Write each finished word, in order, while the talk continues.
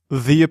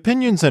The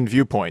opinions and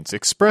viewpoints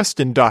expressed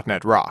in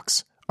 .NET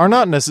Rocks are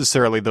not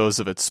necessarily those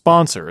of its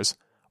sponsors,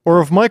 or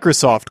of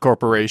Microsoft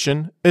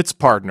Corporation, its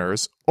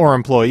partners, or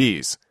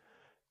employees.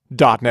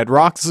 .NET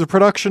Rocks is a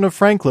production of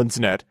Franklin's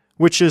Net,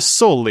 which is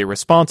solely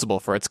responsible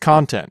for its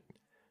content.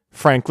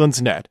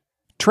 Franklin's Net,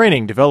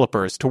 training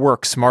developers to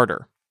work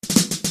smarter.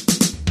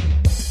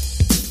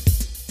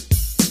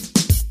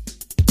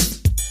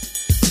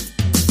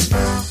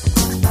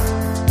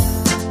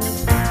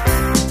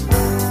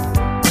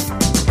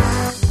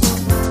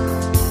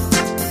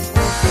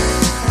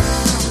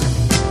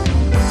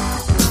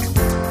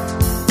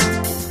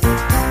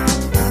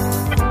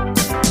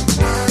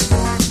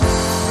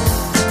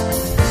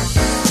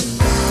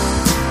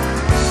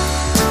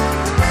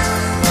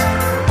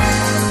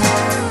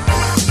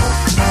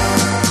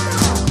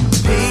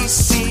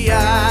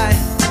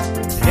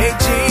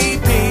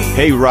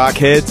 Hey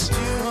Rockheads,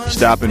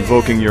 stop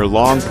invoking your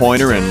long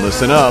pointer and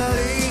listen up.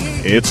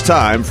 It's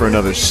time for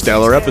another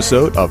stellar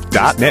episode of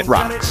 .NET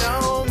Rocks,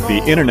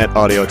 the internet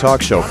audio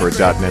talk show for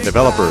 .NET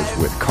developers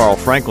with Carl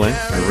Franklin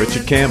and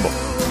Richard Campbell.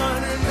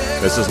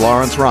 This is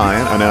Lawrence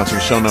Ryan announcing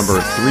show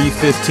number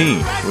 315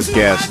 with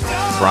guest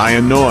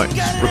Brian Noyes,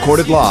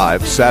 recorded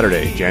live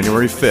Saturday,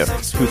 January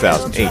 5th,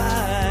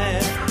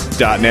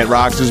 2008. .NET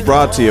Rocks is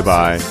brought to you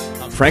by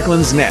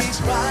Franklin's Net,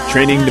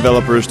 training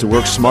developers to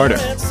work smarter.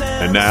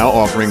 And now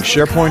offering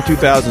SharePoint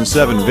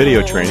 2007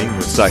 video training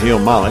with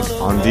Sahil Malik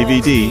on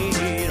DVD,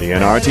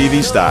 DNR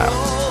TV style.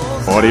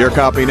 Order your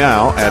copy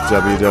now at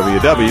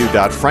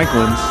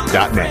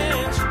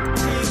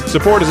www.franklins.net.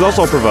 Support is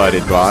also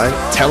provided by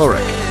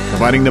Telerik,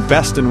 providing the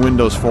best in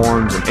Windows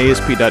Forms and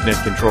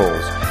ASP.NET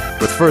controls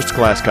with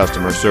first-class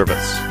customer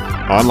service.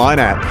 Online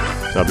at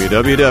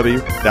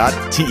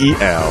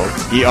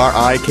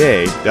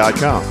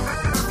www.telerik.com.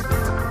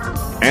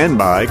 And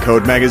by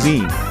Code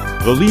Magazine,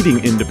 the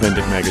leading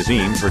independent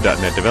magazine for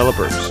 .NET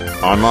developers.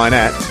 Online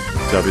at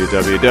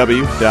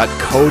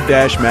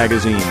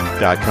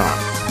www.code-magazine.com.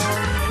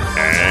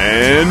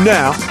 And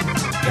now,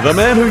 the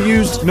man who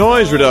used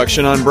noise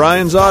reduction on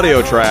Brian's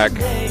audio track,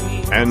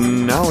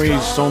 and now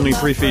he's only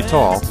 3 feet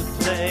tall,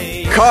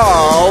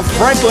 Carl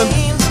Franklin.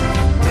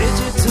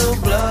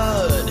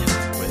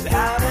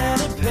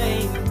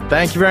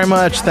 Thank you very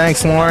much.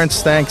 Thanks,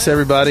 Lawrence. Thanks,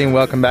 everybody, and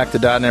welcome back to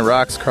 .NET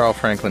Rocks. Carl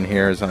Franklin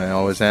here, as I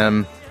always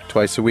am,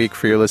 twice a week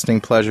for your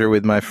listening pleasure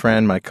with my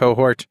friend, my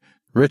cohort,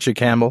 Richard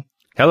Campbell.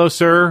 Hello,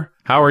 sir.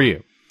 How are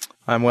you?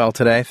 I'm well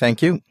today,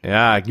 thank you.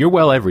 Yeah, you're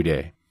well every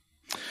day.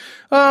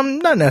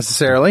 Not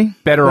necessarily.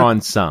 Better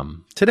on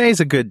some. Today's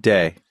a good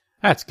day.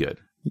 That's good.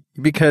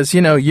 Because,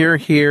 you're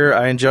here.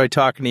 I enjoy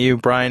talking to you.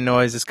 Brian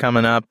Noyes is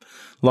coming up.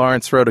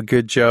 Lawrence wrote a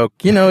good joke.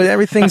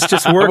 Everything's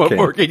just working. What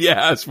working you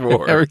asked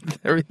for.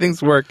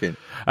 Everything's working.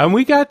 And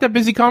we got the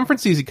busy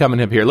conference season coming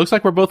up here. Looks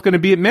like we're both going to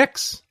be at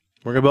Mix.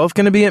 We're both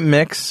going to be at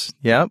Mix.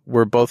 Yep.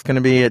 We're both going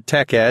to be at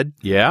Tech Ed.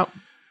 Yeah.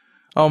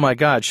 Oh, my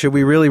God. Should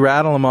we really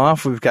rattle them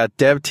off? We've got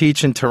Dev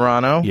Teach in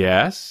Toronto.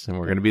 Yes. And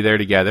we're going to be there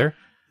together.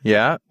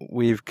 Yeah.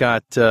 We've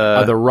got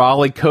the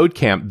Raleigh Code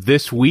Camp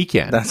this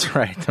weekend. That's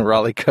right. The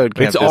Raleigh Code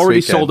Camp. It's already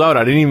sold out.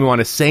 I didn't even want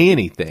to say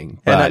anything.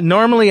 But... And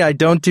normally I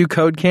don't do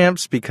code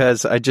camps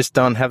because I just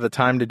don't have the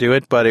time to do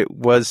it. But it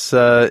was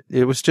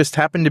just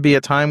happened to be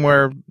a time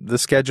where the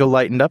schedule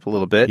lightened up a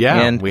little bit.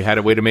 Yeah. And we had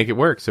a way to make it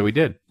work. So we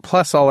did.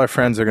 Plus all our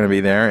friends are going to be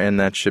there, and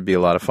that should be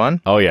a lot of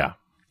fun. Oh, yeah.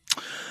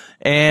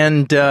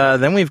 And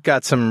then we've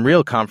got some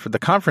real the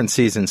conference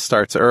season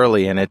starts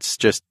early, and it's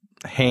just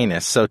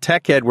heinous. So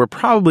Tech Ed, we're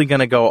probably going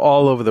to go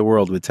all over the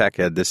world with Tech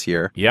Ed this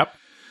year. Yep.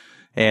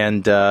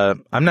 And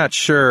I'm not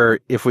sure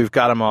if we've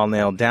got them all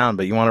nailed down,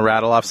 but you want to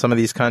rattle off some of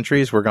these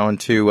countries? We're going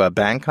to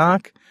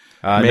Bangkok?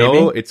 Maybe?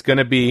 No, it's going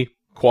to be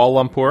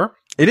Kuala Lumpur.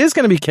 It is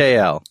going to be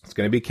KL. It's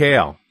going to be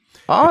KL.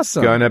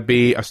 Awesome. It's going to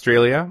be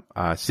Australia,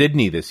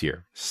 Sydney this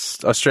year.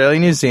 Australia,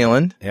 New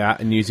Zealand. Yeah,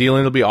 and New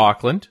Zealand will be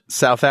Auckland.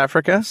 South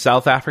Africa.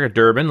 South Africa,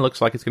 Durban.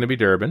 Looks like it's going to be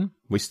Durban.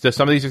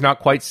 Some of these are not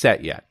quite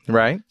set yet.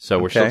 Right. So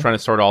we're still trying to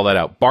sort all that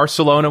out.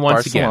 Barcelona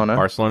again.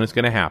 Barcelona's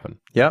going to happen.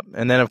 Yep.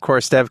 And then, of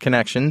course, Dev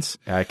Connections.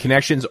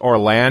 Connections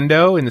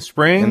Orlando in the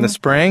spring. In the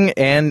spring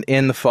and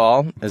in the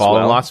fall as well. Fall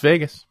in Las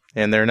Vegas.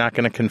 And they're not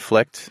going to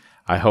conflict.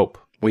 I hope.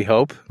 We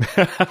hope.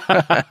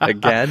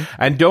 Again.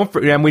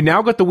 And we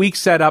now got the week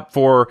set up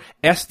for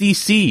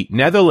SDC,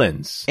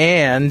 Netherlands.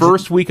 And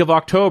first week of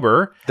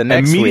October. The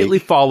next immediately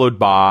week. Followed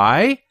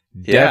by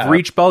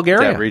DevReach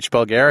Bulgaria. DevReach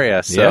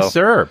Bulgaria. So yes,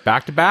 sir.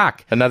 Back to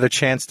back. Another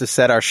chance to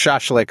set our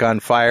shashlik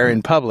on fire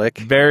in public.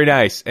 Very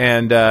nice.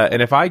 And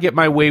if I get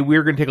my way,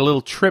 we're going to take a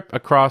little trip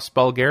across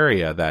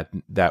Bulgaria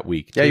that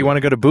week. Yeah, you want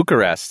to go to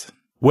Bucharest.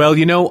 Well,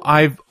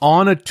 I've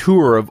on a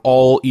tour of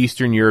all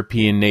Eastern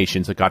European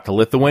nations. I got to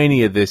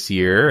Lithuania this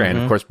year, and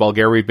of course,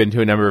 Bulgaria we've been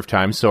to a number of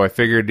times, so I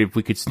figured if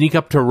we could sneak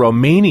up to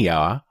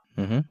Romania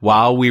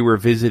while we were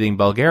visiting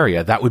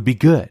Bulgaria, that would be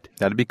good.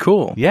 That'd be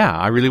cool. Yeah,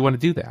 I really want to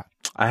do that.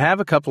 I have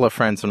a couple of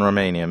friends in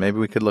Romania. Maybe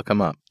we could look them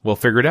up. We'll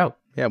figure it out.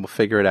 Yeah, we'll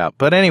figure it out.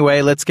 But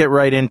anyway, let's get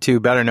right into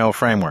Better Know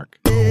Framework.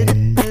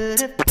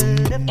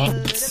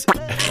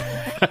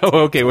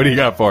 Okay, what do you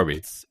got for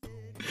me?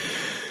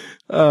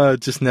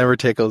 Just never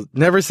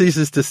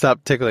ceases to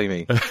stop tickling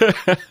me.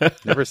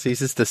 Never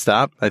ceases to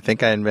stop. I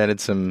think I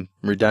invented some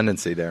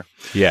redundancy there.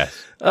 Yes.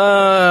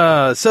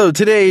 So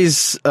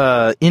today's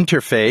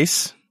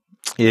interface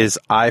is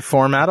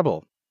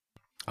iFormatable.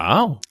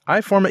 Oh.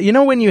 iFormat. You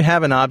know when you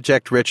have an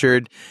object,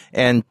 Richard,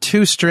 and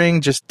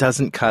two-string just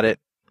doesn't cut it?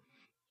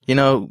 You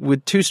know,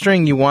 with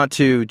two-string, you want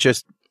to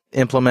just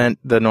implement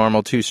the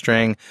normal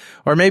two-string,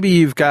 or maybe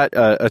you've got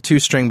a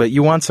two-string, but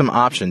you want some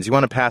options. You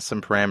want to pass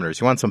some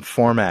parameters. You want some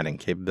formatting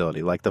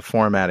capability, like the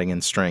formatting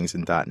in strings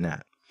in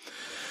 .NET.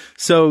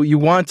 So you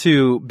want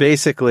to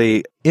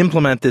basically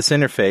implement this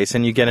interface,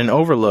 and you get an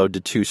overload to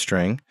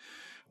two-string,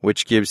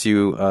 which gives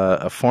you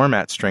a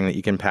format string that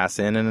you can pass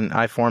in and an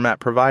iFormat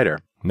provider.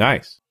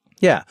 Nice.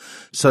 Yeah,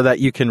 so that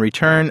you can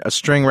return a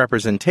string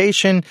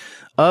representation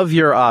of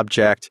your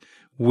object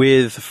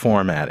with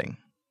formatting.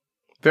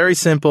 Very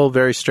simple,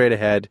 very straight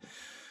ahead.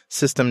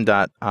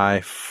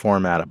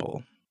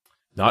 System.iFormatable.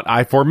 Not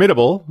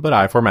iFormidable, but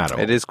iFormatable.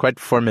 It is quite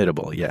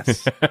formidable,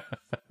 yes.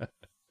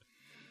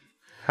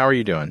 How are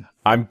you doing?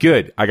 I'm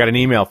good. I got an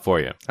email for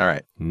you. All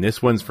right. And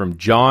this one's from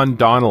John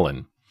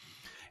Donnellan.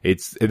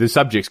 The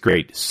subject's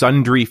great.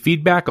 Sundry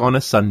feedback on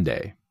a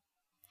Sunday.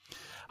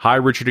 Hi,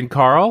 Richard and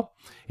Carl.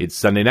 It's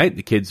Sunday night.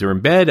 The kids are in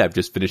bed. I've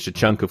just finished a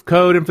chunk of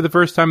code, and for the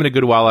first time in a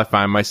good while, I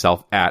find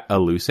myself at a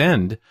loose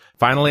end.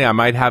 Finally, I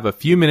might have a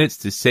few minutes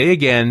to say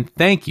again,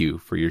 thank you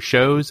for your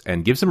shows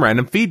and give some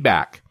random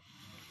feedback.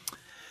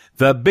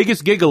 The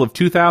biggest giggle of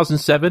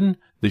 2007,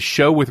 the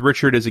show with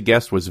Richard as a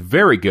guest was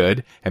very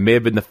good and may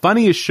have been the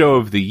funniest show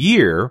of the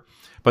year,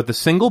 but the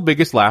single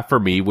biggest laugh for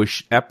me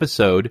was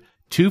episode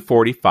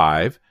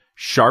 245,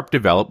 Sharp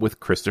Develop with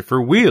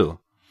Christopher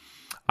Wheel.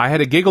 I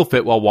had a giggle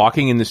fit while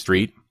walking in the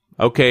street.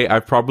 Okay,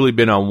 I've probably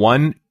been on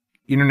one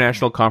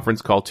international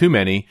conference call too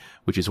many,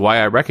 which is why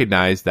I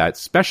recognize that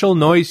special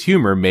noise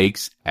humor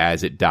makes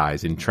as it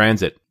dies in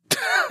transit.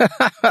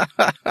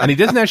 And he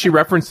doesn't actually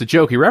reference the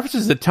joke. He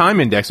references the time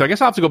index, so I guess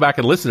I'll have to go back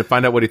and listen to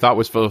find out what he thought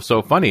was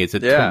so funny. It's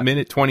at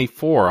minute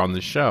 24 on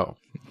the show.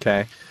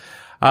 Okay.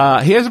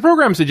 He has a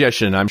program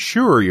suggestion. I'm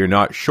sure you're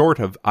not short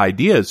of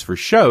ideas for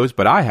shows,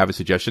 but I have a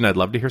suggestion. I'd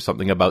love to hear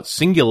something about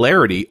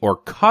Singularity or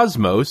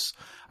Cosmos.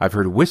 I've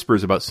heard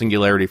whispers about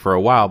Singularity for a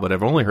while, but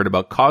I've only heard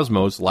about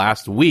Cosmos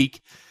last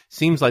week.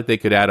 Seems like they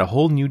could add a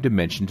whole new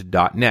dimension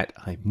to .NET.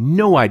 I have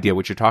no idea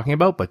what you're talking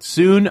about, but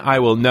soon I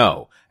will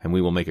know, and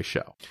we will make a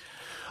show.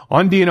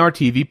 On DNR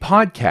TV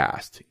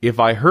podcast, if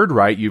I heard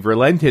right, you've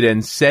relented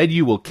and said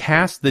you will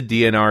cast the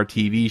DNR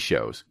TV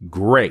shows.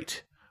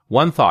 Great.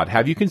 One thought,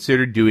 have you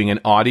considered doing an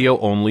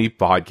audio-only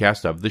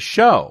podcast of the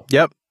show?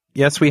 Yep.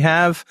 Yes, we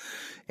have.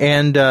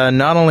 And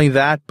not only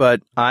that,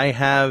 but I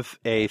have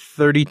a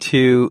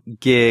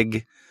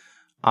 32-gig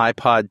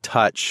iPod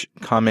Touch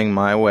coming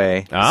my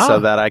way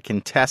so that I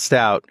can test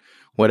out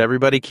what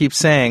everybody keeps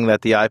saying,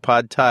 that the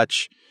iPod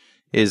Touch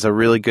is a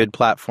really good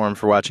platform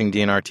for watching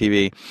DNR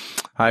TV.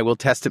 I will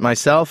test it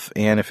myself,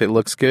 and if it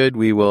looks good,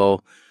 we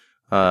will,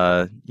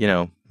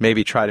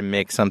 maybe try to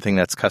make something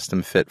that's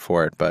custom fit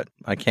for it, but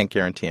I can't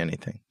guarantee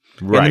anything.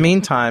 Right.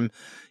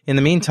 In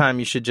the meantime,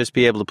 you should just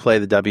be able to play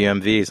the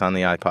WMVs on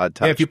the iPod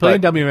Touch. Yeah, if you play a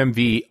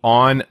WMV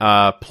on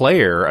a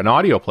player, an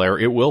audio player,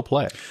 it will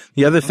play.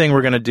 The other thing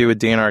we're going to do with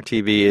DNR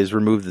TV is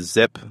remove the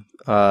zip.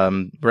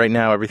 Right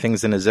now,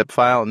 everything's in a zip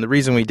file. And the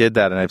reason we did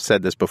that, and I've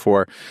said this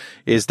before,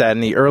 is that in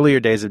the earlier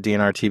days of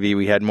DNR TV,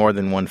 we had more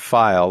than one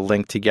file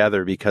linked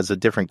together because a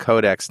different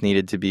codecs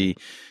needed to be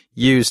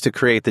used to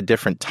create the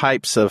different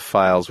types of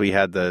files. We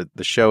had the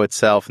show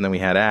itself, and then we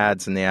had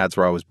ads, and the ads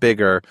were always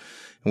bigger.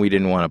 And we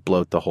didn't want to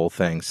bloat the whole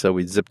thing, so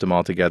we zipped them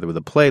all together with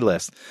a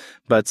playlist.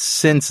 But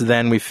since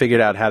then, we figured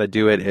out how to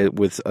do it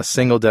with a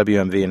single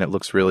WMV, and it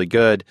looks really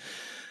good.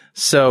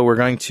 So we're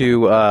going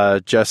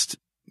to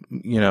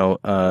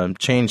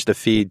change the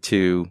feed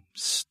to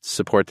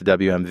support the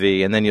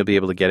WMV, and then you'll be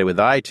able to get it with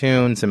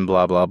iTunes and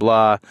blah, blah,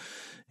 blah,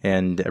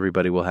 and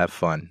everybody will have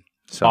fun.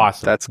 So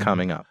awesome. That's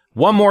coming up.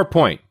 One more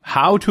point.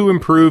 How to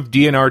improve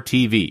DNR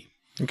TV.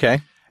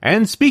 Okay.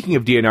 And speaking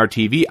of DNR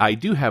TV, I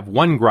do have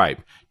one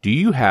gripe. Do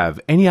you have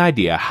any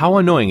idea how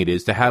annoying it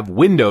is to have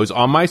windows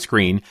on my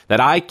screen that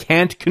I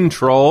can't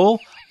control?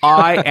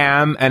 I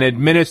am an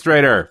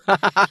administrator.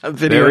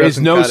 There is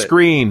no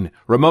screen.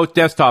 Remote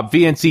desktop,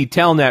 VNC,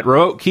 Telnet,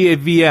 remote key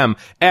VM,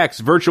 X,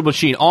 virtual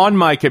machine on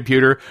my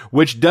computer,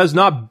 which does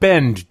not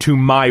bend to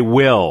my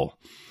will.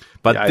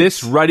 But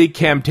this ruddy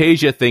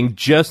Camtasia thing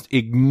just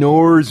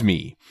ignores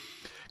me.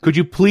 Could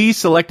you please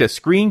select a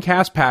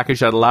screencast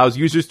package that allows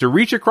users to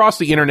reach across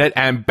the internet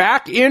and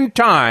back in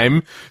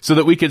time so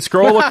that we can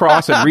scroll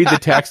across and read the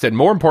text and,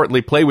 more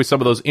importantly, play with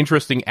some of those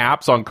interesting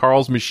apps on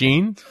Carl's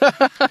machine?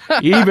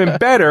 Even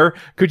better,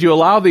 could you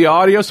allow the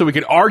audio so we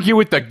can argue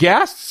with the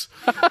guests?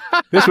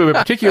 This would be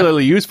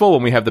particularly useful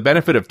when we have the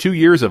benefit of 2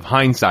 years of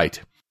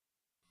hindsight.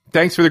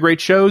 Thanks for the great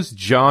shows,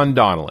 John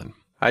Donnellan.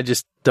 I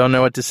just don't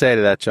know what to say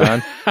to that,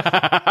 John.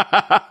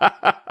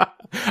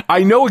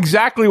 I know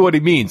exactly what he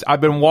means.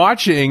 I've been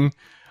watching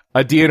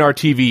a DNR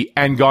TV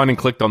and gone and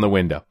clicked on the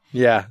window.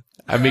 Yeah.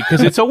 I mean,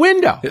 because it's a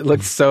window. It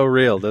looks so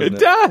real, doesn't it? It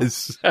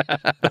does.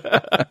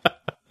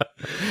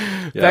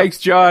 Thanks,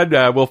 John.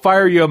 We'll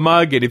fire you a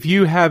mug. And if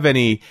you have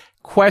any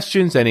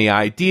questions, any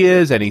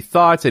ideas, any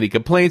thoughts, any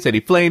complaints, any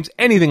flames,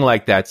 anything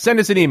like that, send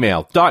us an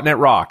email,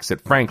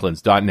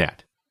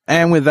 .netrocks@franklins.net.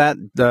 And with that,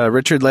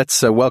 Richard,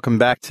 let's welcome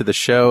back to the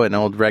show an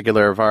old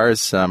regular of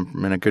ours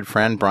and a good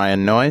friend,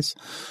 Brian Noyes.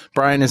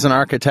 Brian is an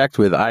architect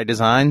with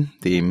iDesign,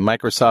 the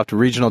Microsoft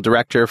Regional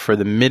Director for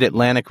the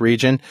Mid-Atlantic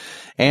region,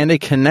 and a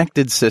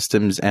Connected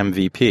Systems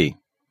MVP.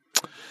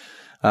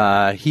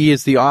 He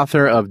is the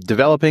author of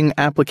Developing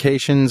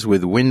Applications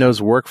with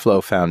Windows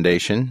Workflow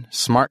Foundation,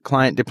 Smart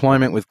Client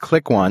Deployment with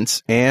Click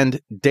Once, and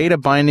Data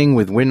Binding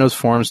with Windows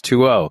Forms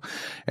 2.0,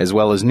 as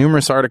well as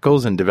numerous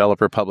articles and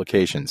developer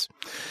publications.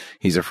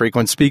 He's a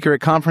frequent speaker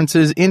at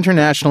conferences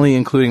internationally,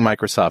 including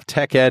Microsoft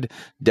TechEd,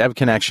 Dev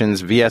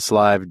Connections, VS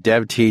Live,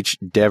 DevTeach,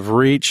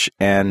 DevReach,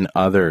 and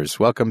others.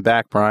 Welcome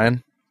back,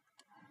 Brian.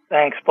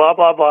 Thanks, blah,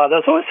 blah, blah.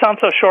 Those always sound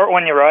so short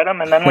when you write them,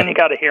 and then when you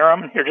got to hear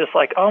them, you're just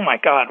like, oh my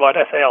God, why'd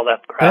I say all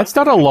that crap? That's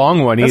not a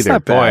long one That's either.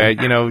 not bad.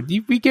 Boy,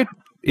 we get,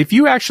 if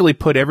you actually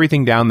put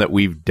everything down that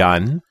we've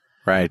done,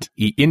 right,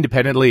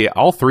 independently,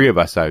 all three of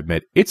us, I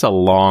admit, it's a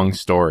long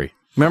story.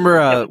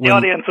 Remember the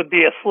audience would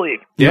be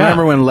asleep. You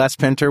remember when Les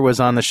Pinter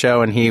was on the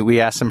show and we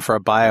asked him for a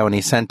bio and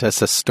he sent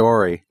us a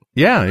story?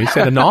 Yeah, he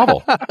said a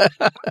novel.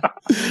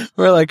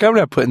 We're like, I'm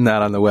not putting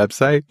that on the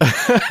website.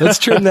 Let's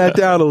trim that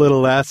down a little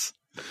less.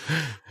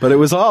 But it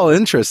was all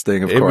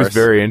interesting, of course. It was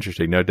very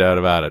interesting, no doubt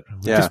about it.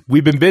 Yeah.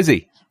 We've been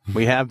busy.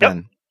 We have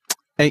been.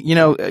 Hey,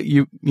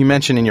 you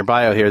mentioned in your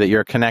bio here that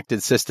you're a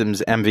Connected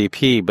Systems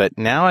MVP, but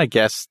now I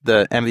guess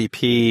the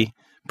MVP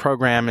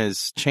program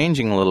is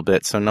changing a little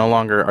bit, so no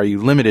longer are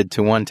you limited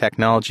to one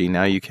technology.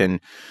 Now you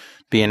can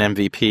be an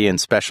MVP and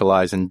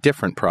specialize in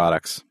different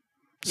products.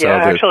 So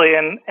actually,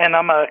 and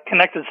I'm a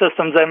Connected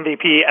Systems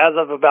MVP as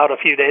of about a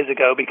few days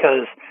ago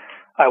because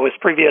I was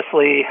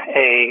previously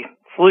a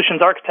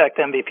Solutions Architect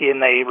MVP,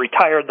 and they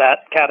retired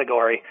that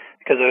category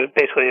because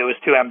it was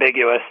too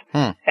ambiguous.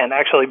 And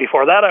actually,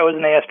 before that, I was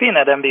an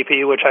ASP.NET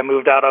MVP, which I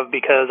moved out of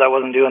because I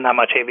wasn't doing that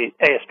much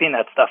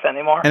ASP.NET stuff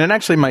anymore. And it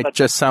actually might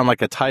just sound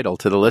like a title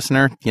to the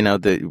listener,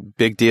 the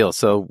big deal.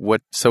 So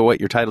what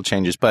your title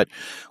changes. But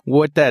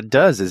what that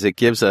does is it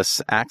gives us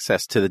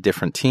access to the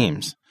different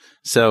teams.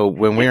 So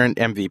when we're an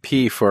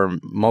MVP for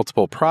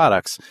multiple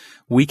products,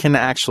 we can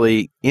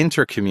actually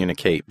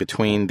intercommunicate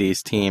between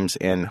these teams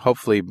and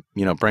hopefully,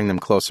 bring them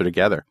closer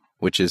together,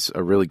 which is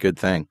a really good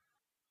thing.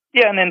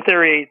 Yeah, and in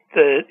theory,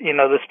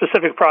 the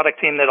specific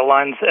product team that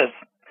aligns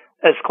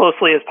as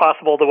closely as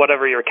possible to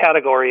whatever your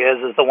category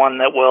is the one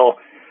that will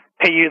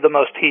pay you the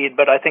most heed.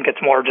 But I think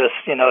it's more just,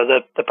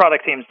 the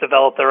product teams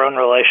develop their own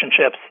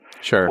relationships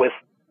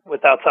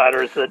with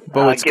outsiders that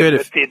give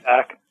good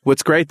feedback.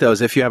 What's great, though,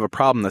 is if you have a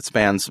problem that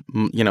spans,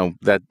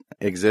 that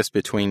exists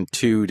between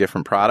two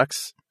different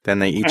products, then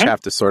they each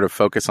have to sort of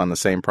focus on the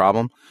same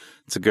problem.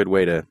 It's a good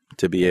way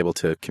to be able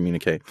to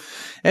communicate.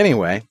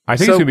 Anyway. I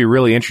think it's going to be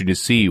really interesting to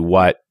see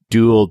what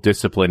dual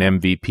discipline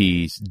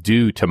MVPs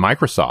do to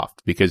Microsoft,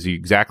 because you're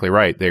exactly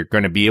right. They're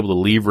going to be able to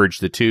leverage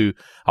the two,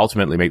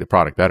 ultimately make the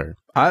product better.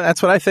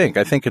 That's what I think.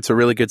 I think it's a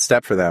really good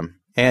step for them.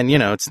 And,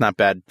 it's not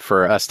bad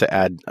for us to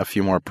add a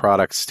few more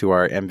products to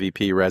our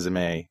MVP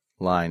resume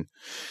line.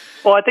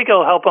 Well, I think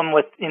it'll help them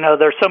with,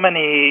 there's so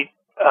many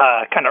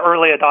kind of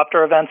early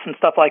adopter events and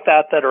stuff like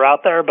that are out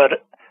there, but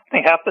I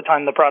think half the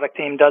time the product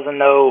team doesn't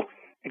know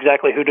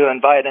exactly who to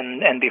invite,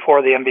 and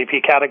before the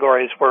MVP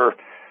categories were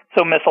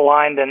so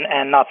misaligned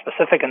and not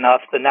specific enough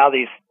that now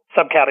these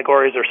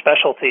subcategories or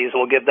specialties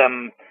will give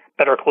them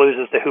better clues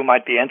as to who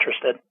might be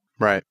interested.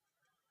 Right.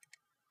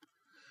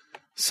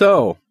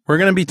 So we're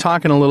going to be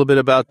talking a little bit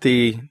about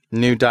the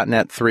new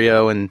 .NET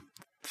 3.0 and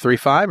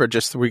 3.5, or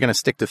just we're going to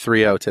stick to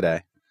 3.0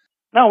 today?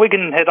 No, we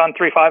can hit on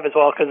 3.5 as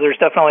well, because there's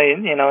definitely,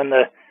 in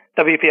the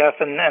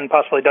WPF and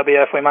possibly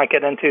WF we might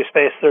get into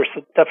space, there's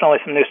definitely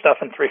some new stuff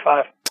in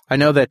 3.5. I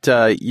know that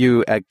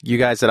you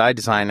guys at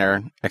iDesign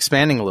are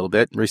expanding a little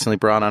bit, recently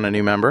brought on a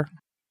new member.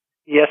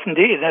 Yes,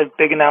 indeed. A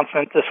big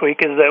announcement this week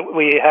is that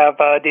we have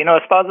Dino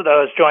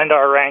Esposito has joined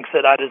our ranks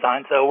at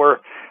iDesign, so we're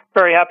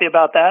very happy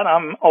about that.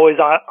 I'm always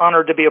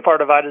honored to be a part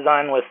of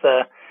iDesign with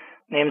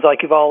names like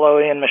Yuval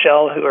Lowy and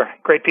Michelle, who are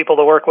great people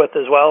to work with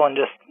as well, and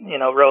just,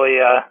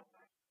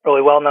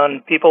 really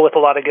well-known people with a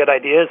lot of good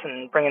ideas,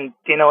 and bringing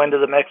Dino into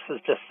the mix is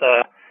just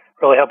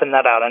really helping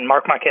that out. And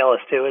Mark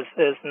Michaelis, too,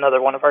 is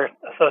another one of our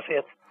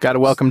associates. Got to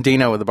welcome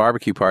Dino with a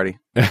barbecue party.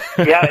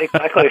 Yeah,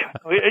 exactly.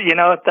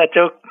 That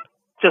joke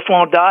just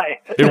won't die.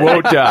 It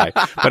won't die.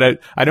 But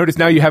I notice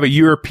now you have a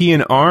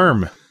European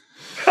arm.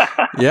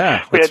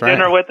 Yeah, we had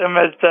dinner with him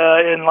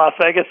in Las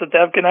Vegas at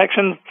Dev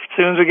Connections. As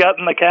soon as we got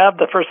in the cab,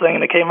 the first thing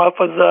that came up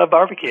was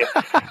barbecue.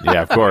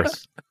 Yeah, of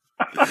course.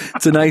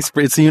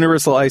 It's a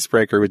universal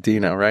icebreaker with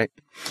Dino, right?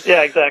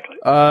 Yeah, exactly.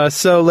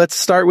 So let's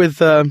start with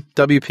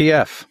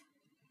WPF.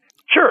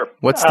 Sure.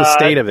 What's the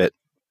state of it?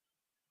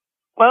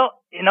 Well,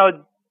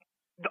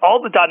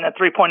 all the .NET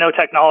 3.0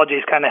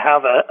 technologies kind of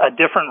have a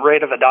different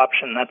rate of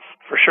adoption, that's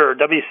for sure.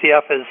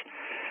 WCF is,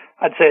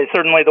 I'd say,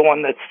 certainly the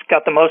one that's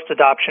got the most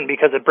adoption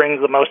because it brings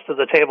the most to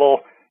the table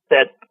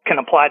that can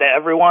apply to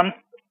everyone.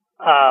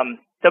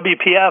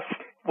 WPF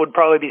would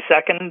probably be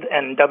second,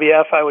 and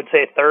WF I would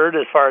say third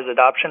as far as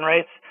adoption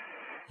rates.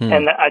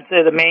 And I'd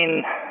say the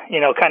main,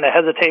 kind of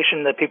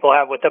hesitation that people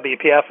have with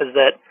WPF is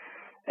that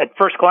at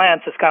first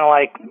glance, it's kind of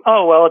like,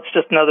 oh, well, it's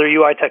just another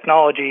UI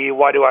technology.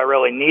 Why do I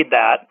really need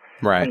that?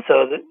 Right. And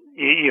so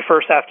you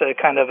first have to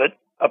kind of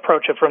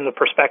approach it from the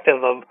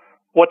perspective of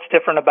what's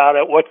different about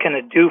it, what can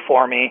it do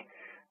for me?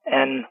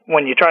 And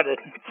when you try to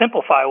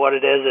simplify what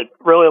it is, it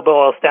really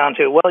boils down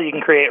to, well, you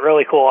can create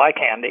really cool eye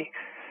candy.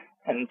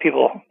 And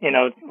people,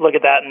 look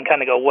at that and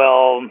kind of go,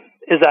 well,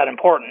 is that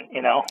important,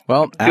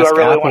 Well, ask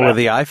Apple with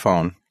the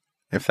iPhone,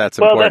 if that's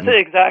important. Well, that's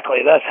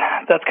exactly.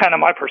 That's kind of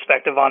my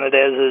perspective on it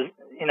is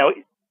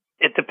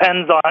it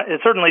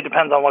certainly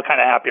depends on what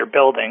kind of app you're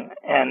building.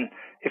 And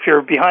if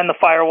you're behind the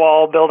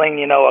firewall building,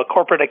 a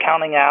corporate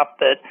accounting app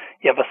that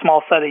you have a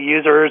small set of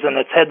users and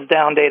it's heads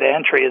down data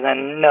entry,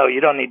 then no, you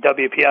don't need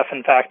WPF.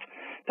 In fact,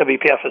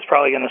 WPF is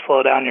probably going to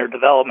slow down your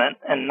development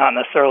and not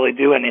necessarily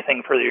do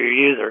anything for your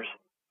users.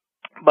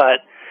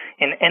 But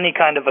in any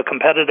kind of a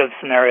competitive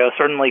scenario,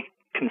 certainly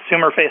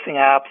consumer-facing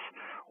apps,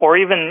 or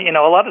even,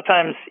 a lot of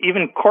times,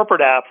 even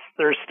corporate apps,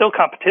 there's still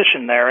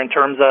competition there in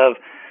terms of,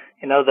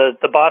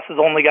 the boss has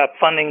only got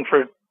funding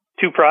for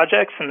 2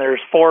 projects, and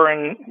there's 4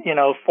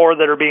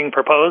 that are being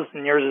proposed,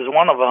 and yours is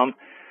one of them.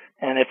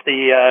 And if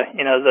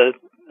the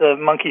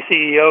monkey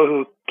CEO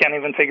who can't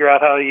even figure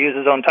out how to use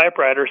his own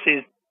typewriter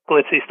sees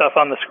glitzy stuff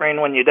on the screen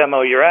when you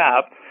demo your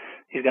app,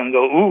 he's going to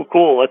go, ooh,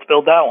 cool, let's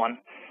build that one.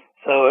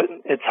 So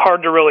it's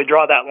hard to really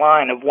draw that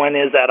line of when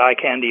is that eye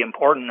candy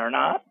important or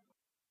not.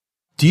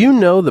 Do you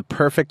know the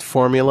perfect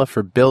formula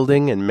for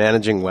building and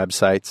managing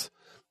websites?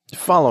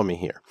 Follow me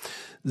here.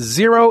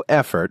 Zero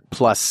effort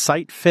plus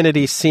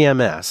Sitefinity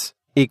CMS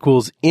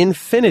equals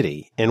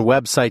infinity in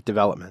website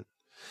development.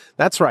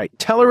 That's right.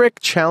 Telerik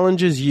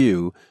challenges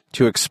you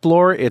to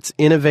explore its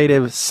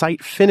innovative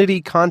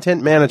Sitefinity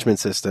content management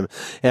system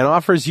and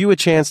offers you a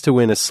chance to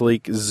win a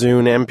sleek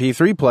Zune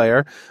MP3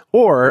 player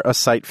or a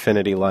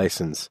Sitefinity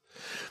license.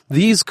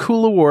 These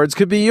cool awards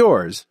could be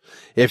yours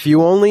if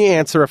you only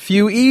answer a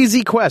few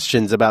easy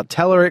questions about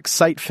Telerik's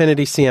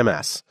Sitefinity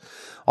CMS.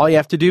 All you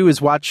have to do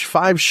is watch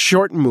 5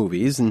 short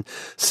movies and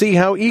see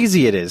how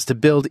easy it is to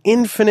build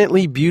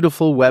infinitely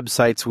beautiful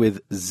websites with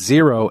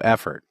zero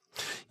effort.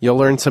 You'll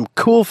learn some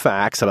cool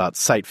facts about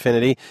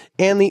Sitefinity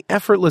and the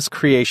effortless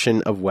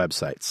creation of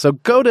websites. So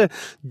go to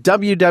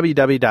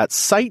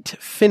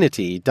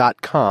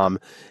www.sitefinity.com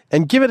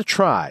and give it a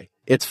try.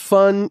 It's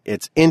fun,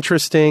 it's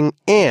interesting,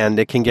 and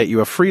it can get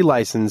you a free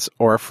license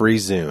or a free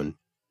Zune.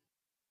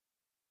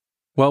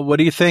 Well, what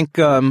do you think?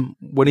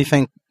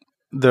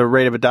 The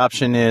rate of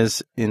adoption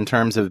is in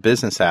terms of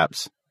business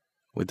apps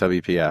with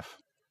WPF?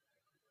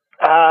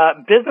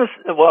 Business.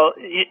 Well,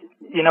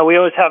 we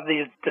always have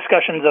these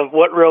discussions of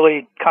what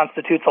really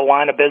constitutes a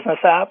line of business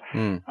app,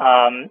 and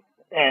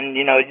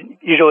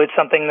usually it's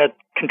something that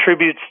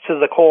contributes to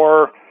the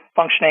core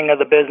functioning of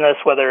the business,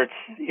 whether it's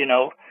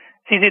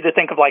it's easy to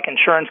think of like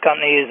insurance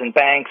companies and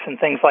banks and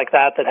things like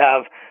that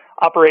have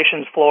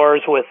operations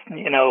floors with,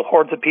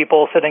 hordes of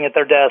people sitting at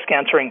their desk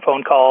answering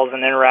phone calls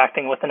and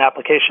interacting with an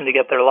application to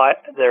get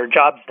their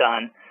jobs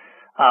done.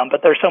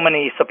 But there's so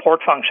many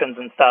support functions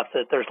and stuff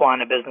that there's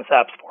line of business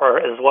apps for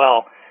as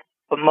well.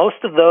 But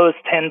most of those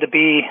tend to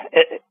be,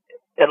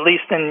 at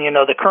least in,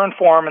 the current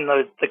form and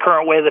the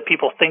current way that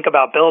people think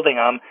about building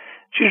them,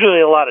 it's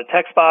usually a lot of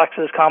text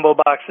boxes, combo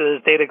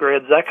boxes, data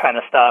grids, that kind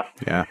of stuff.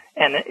 Yeah.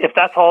 And if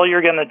that's all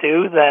you're going to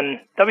do, then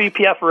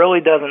WPF really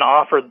doesn't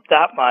offer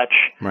that much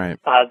right.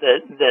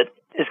 That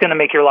is going to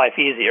make your life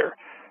easier.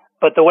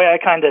 But the way I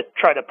kind of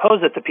try to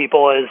pose it to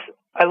people is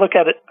I look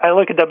at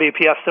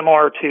WPF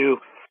similar to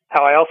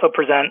how I also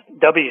present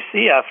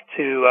WCF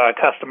to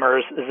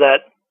customers, is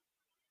that,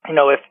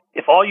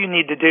 if all you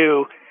need to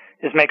do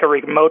is make a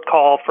remote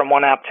call from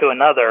one app to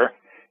another,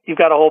 you've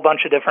got a whole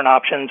bunch of different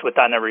options with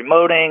 .NET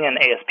Remoting and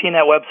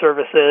ASP.NET Web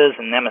Services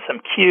and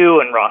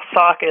MSMQ and raw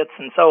sockets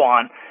and so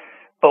on.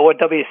 But what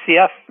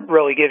WCF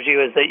really gives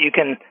you is that you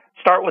can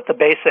start with the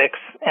basics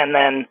and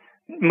then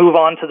move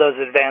on to those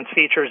advanced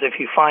features if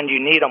you find you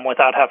need them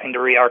without having to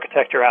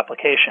re-architect your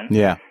application.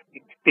 Yeah.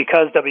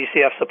 Because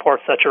WCF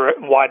supports such a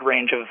wide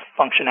range of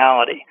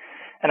functionality.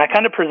 And I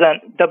kind of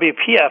present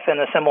WPF in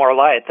a similar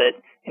light that,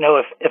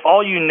 if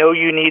all you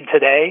need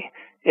today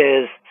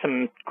is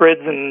some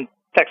grids and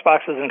text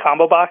boxes and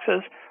combo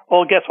boxes,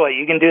 well, guess what?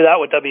 You can do that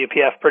with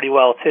WPF pretty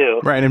well,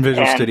 too. Right, in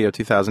Visual Studio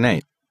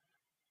 2008.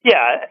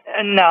 Yeah,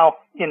 and now,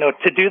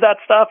 to do that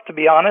stuff, to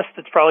be honest,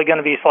 it's probably going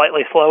to be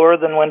slightly slower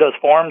than Windows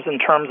Forms in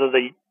terms of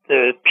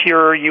the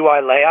pure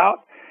UI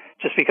layout,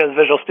 just because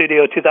Visual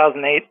Studio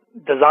 2008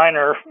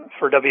 Designer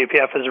for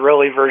WPF is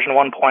really version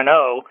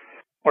 1.0,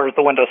 whereas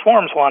the Windows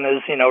Forms one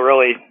is, it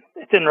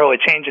didn't really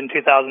change in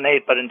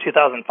 2008, but in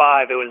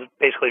 2005, it was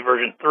basically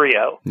version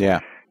 3.0. Yeah.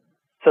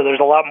 So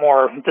there's a lot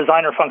more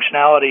designer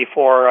functionality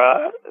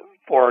for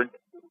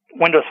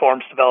Windows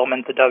Forms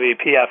development to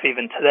WPF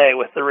even today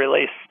with the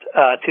released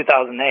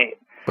 2008.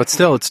 But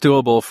still, it's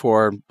doable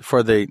for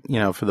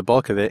the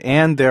bulk of it,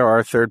 and there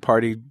are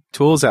third-party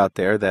tools out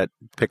there that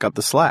pick up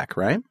the slack,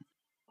 right?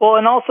 Well,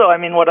 and also, I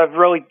mean, what I've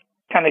really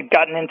kind of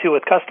gotten into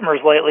with customers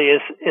lately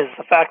is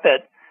the fact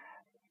that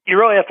you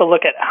really have to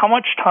look at how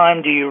much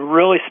time do you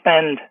really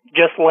spend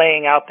just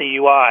laying out the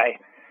UI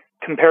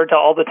compared to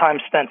all the time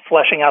spent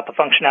fleshing out the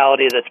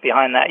functionality that's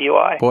behind that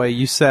UI. Boy,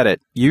 you said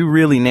it. You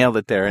really nailed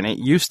it there. And it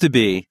used to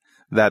be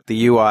that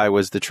the UI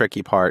was the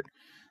tricky part.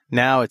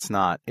 Now it's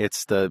not.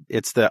 It's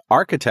the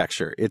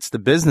architecture. It's the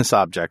business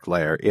object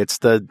layer. It's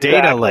the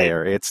data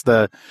layer. It's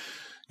the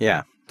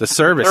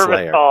service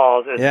layer.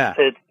 Calls. It's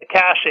the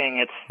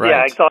caching. It's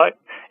right.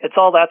 It's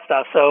all that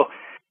stuff. So,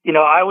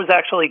 I was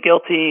actually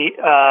guilty,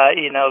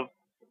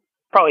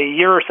 probably a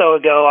year or so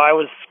ago, I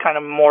was kind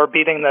of more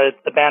beating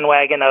the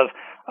bandwagon of,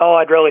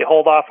 I'd really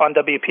hold off on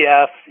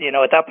WPF.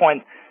 At that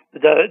point,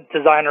 the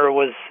designer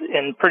was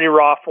in pretty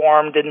raw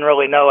form, didn't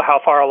really know how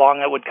far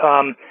along it would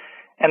come.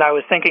 And I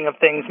was thinking of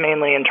things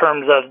mainly in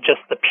terms of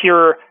just the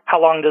pure,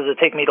 how long does it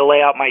take me to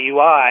lay out my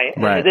UI?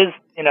 Right. And it is,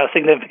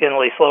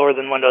 significantly slower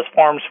than Windows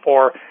Forms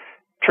for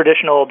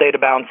traditional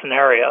data-bound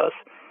scenarios.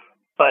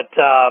 But,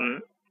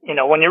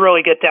 when you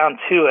really get down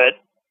to it,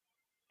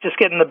 just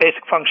getting the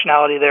basic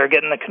functionality there,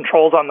 getting the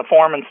controls on the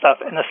form and stuff,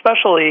 and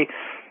especially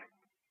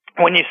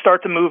when you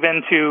start to move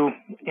into,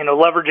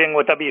 leveraging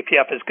what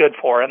WPF is good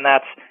for, and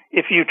that's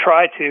if you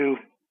try to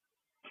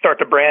start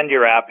to brand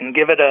your app and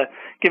give it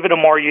a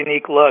more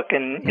unique look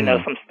and,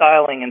 some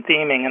styling and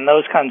theming and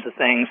those kinds of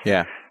things.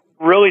 Yeah.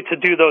 Really, to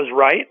do those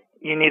right,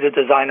 you need a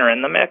designer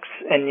in the mix,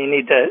 and you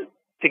need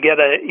to get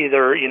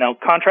either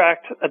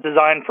contract a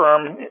design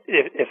firm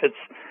if it's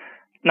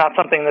not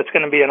something that's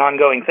going to be an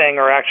ongoing thing,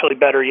 or actually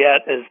better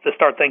yet is to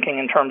start thinking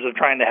in terms of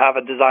trying to have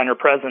a designer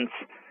presence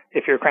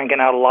if you're cranking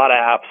out a lot of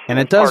apps. And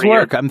it does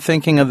work. I'm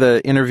thinking of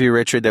the interview,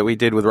 Richard, that we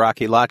did with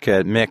Rocky Lotka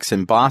at Mix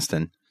in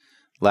Boston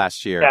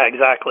last year. Yeah,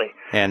 exactly.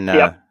 And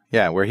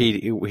where he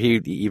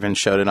even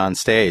showed it on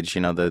stage,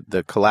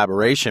 the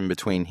collaboration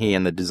between he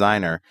and the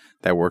designer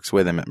that works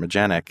with him at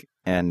Magenic,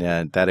 and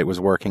that it was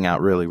working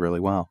out really,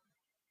 really well.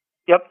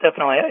 Yep,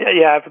 definitely.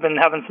 Yeah, I've been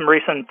having some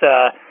recent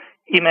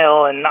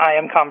email and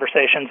IM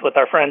conversations with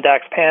our friend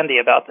Dax Pandy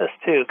about this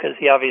too, because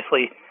he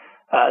obviously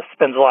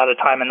spends a lot of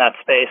time in that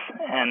space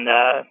and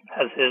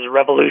has his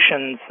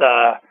Revolutions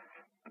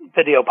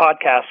video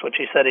podcast, which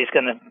he said he's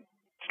going to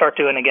start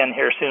doing again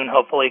here soon,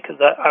 hopefully,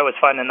 because I was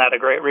finding that a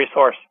great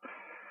resource.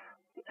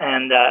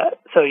 And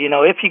so,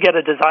 if you get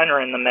a designer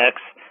in the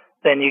mix,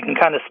 then you can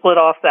kind of split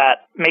off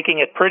that making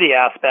it pretty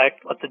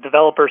aspect, let the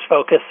developers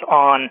focus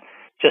on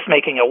just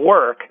making it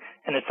work.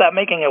 And it's that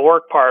making it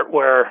work part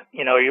where,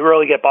 you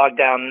really get bogged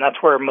down, and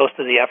that's where most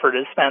of the effort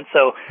is spent.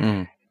 So,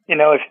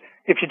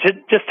 if you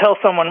just tell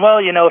someone,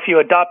 well, if you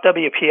adopt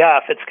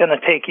WPF, it's going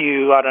to take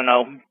you,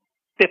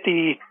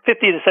 50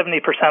 to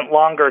 70%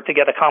 longer to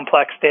get a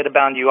complex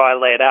data-bound UI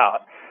laid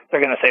out. They're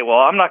going to say,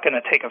 well, I'm not going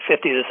to take a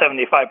 50 to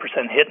 75%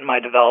 hit in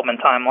my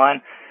development timeline.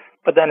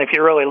 But then if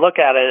you really look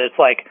at it, it's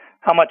like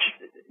how much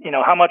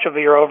of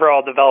your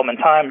overall development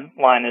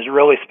timeline is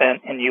really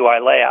spent in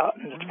UI layout.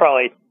 It's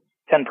probably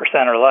 10%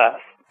 or less.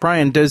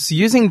 Brian, does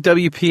using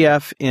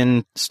WPF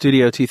in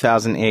Studio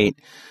 2008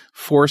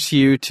 force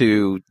you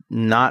to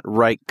not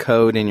write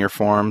code in your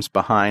forms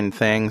behind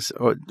things,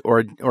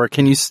 or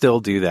can you still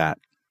do that?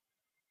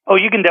 Oh,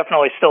 you can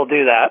definitely still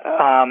do that.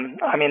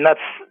 That's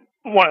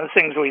one of the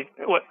things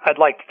I'd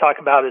like to talk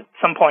about at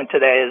some point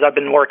today. Is I've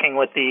been working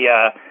with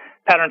the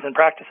patterns and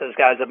practices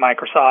guys at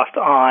Microsoft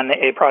on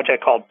a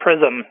project called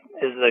Prism,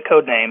 is the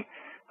code name.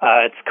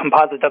 It's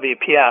Composite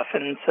WPF,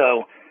 and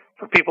so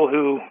for people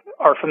who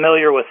are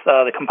familiar with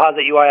the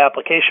Composite UI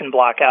application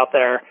block out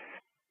there,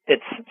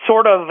 it's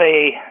sort of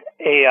a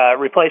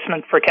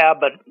replacement for CAB,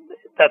 but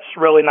that's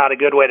really not a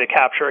good way to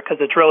capture it,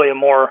 because it's really a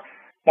more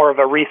of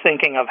a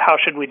rethinking of how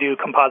should we do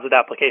composite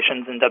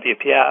applications in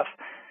WPF.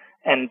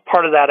 And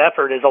part of that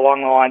effort is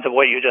along the lines of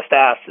what you just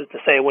asked, is to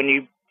say when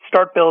you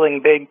start building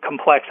big,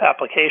 complex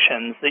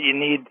applications, that you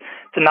need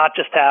to not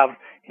just have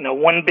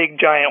one big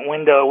giant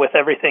window with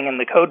everything in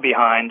the code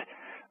behind.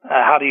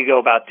 How do you go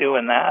about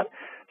doing that?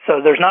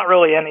 So there's not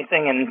really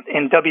anything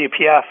in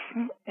WPF.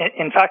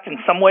 In fact, in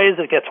some ways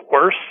it gets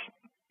worse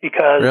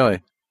because...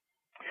 Really?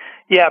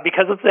 Yeah,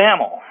 because of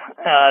XAML.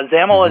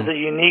 XAML is a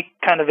unique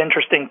kind of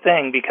interesting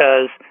thing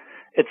because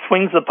it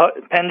swings the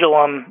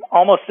pendulum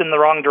almost in the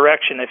wrong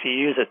direction if you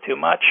use it too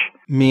much.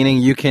 Meaning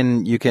you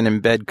can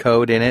embed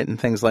code in it and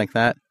things like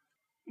that?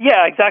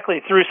 Yeah,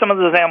 exactly. Through some of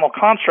the XAML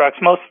constructs,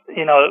 most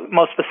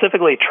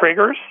specifically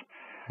triggers.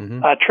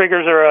 Mm-hmm.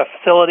 Triggers are a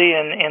facility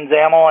in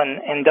XAML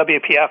and in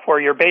WPF where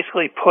you're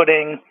basically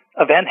putting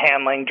event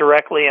handling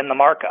directly in the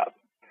markup.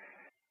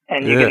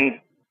 And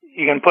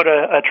you can put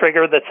a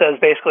trigger that says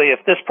basically if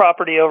this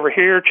property over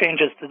here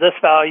changes to this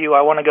value,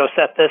 I want to go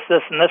set this,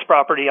 and this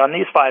property on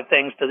these 5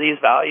 things to these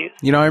values.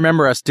 I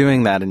remember us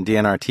doing that in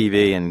DNR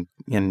TV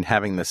and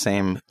having the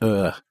same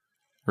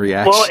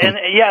reaction. Well, and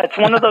it's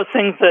one of those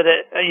things that,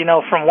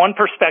 from one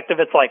perspective,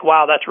 it's like,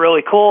 wow, that's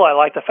really cool. I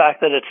like the fact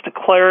that it's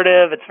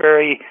declarative. It's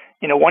very,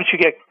 once you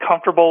get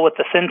comfortable with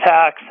the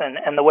syntax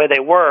and the way they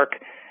work,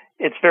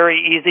 it's very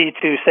easy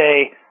to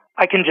say,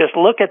 I can just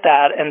look at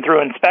that and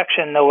through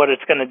inspection know what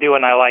it's going to do,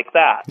 and I like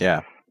that.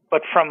 Yeah.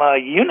 But from a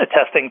unit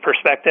testing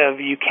perspective,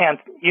 you can't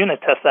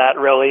unit test that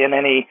really in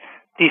any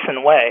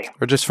decent way.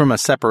 Or just from a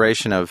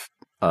separation of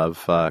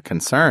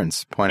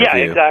concerns point of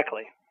view. Yeah,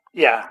 exactly.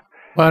 Yeah.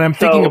 Well, and I'm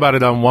thinking about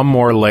it on one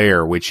more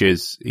layer, which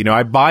is,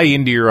 I buy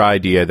into your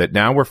idea that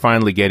now we're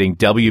finally getting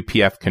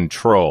WPF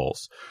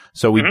controls.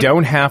 So we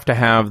don't have to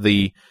have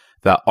the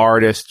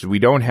artist, we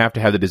don't have to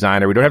have the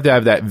designer, we don't have to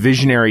have that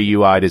visionary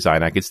UI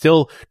design. I could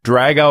still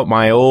drag out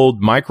my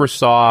old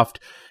Microsoft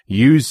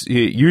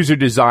user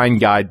design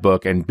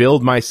guidebook and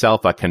build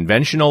myself a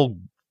conventional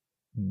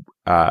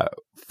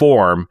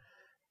form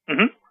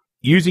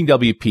using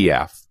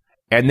WPF.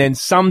 And then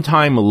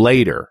sometime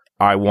later,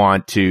 I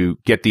want to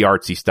get the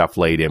artsy stuff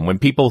laid in when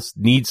people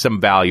need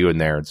some value in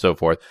there and so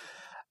forth.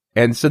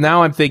 And so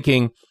now I'm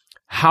thinking,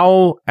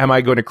 how am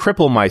I going to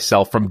cripple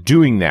myself from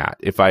doing that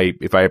if I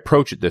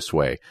approach it this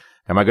way?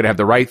 Am I going to have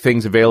the right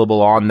things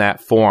available on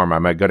that form?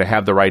 Am I going to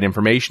have the right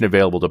information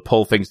available to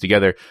pull things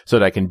together so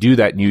that I can do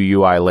that new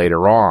UI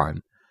later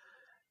on?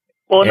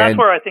 Well, and that's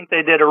where I think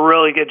they did a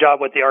really good job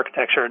with the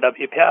architecture of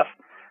WPF,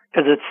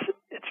 because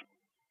it's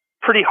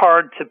pretty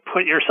hard to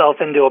put yourself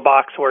into a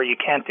box where you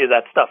can't do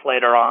that stuff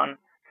later on.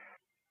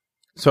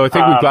 So I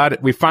think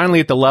we're finally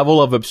at the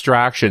level of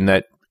abstraction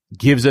that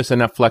gives us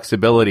enough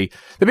flexibility.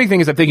 The big thing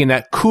is I'm thinking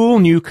that cool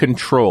new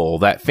control,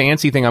 that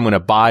fancy thing I'm going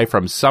to buy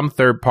from some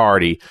third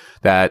party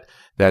that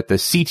the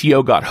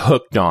CTO got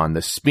hooked on,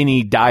 the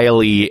spinny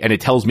dial-y, and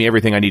it tells me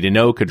everything I need to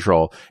know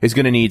control, is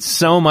going to need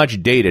so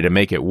much data to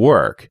make it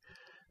work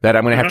that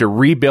I'm going to have to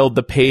rebuild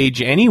the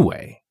page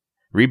anyway.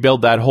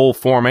 Rebuild that whole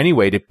form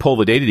anyway to pull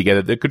the data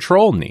together the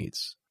control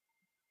needs.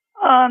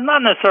 Not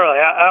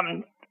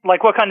necessarily.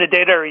 Like, what kind of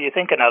data are you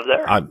thinking of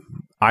there?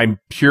 I'm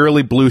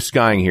purely blue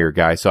skying here,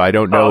 guys, so I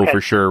don't know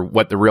for sure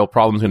what the real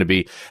problem is going to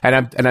be.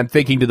 And I'm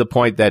thinking to the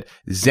point that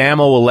XAML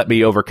will let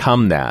me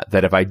overcome that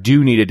if I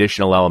do need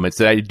additional elements,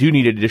 that I do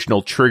need an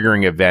additional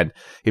triggering event.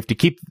 If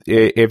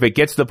it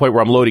gets to the point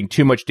where I'm loading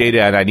too much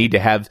data and I need to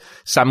have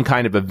some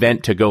kind of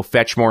event to go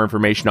fetch more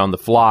information on the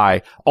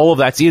fly, all of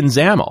that's in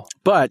XAML.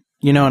 But,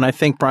 and I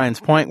think Brian's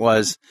point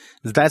was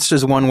that's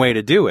just one way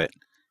to do it.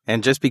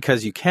 And just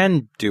because you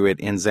can do it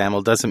in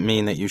XAML doesn't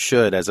mean that you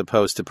should, as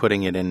opposed to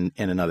putting it in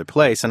another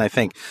place. And I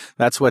think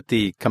that's what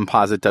the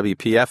Composite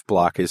WPF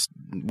block is,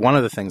 one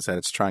of the things that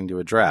it's trying to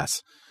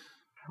address.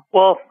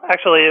 Well,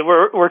 actually,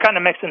 we're kind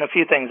of mixing a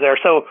few things there.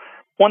 So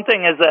one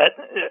thing is that,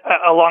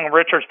 along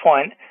Richard's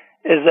point,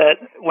 is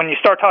that when you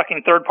start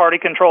talking third-party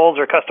controls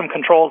or custom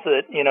controls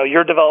that,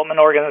 your development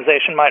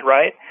organization might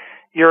write,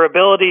 your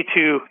ability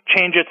to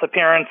change its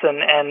appearance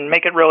and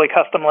make it really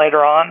custom later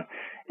on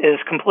is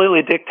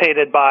completely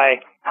dictated by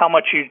how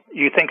much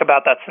you think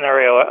about that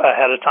scenario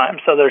ahead of time.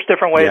 So there's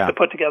different ways to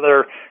put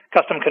together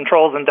custom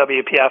controls in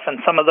WPF, and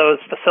some of those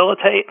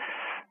facilitate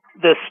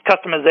this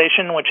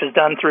customization, which is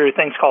done through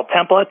things called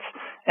templates,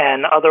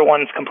 and other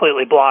ones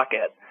completely block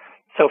it.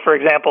 So, for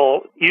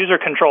example,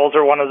 user controls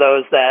are one of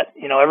those that,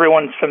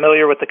 everyone's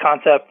familiar with the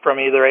concept from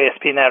either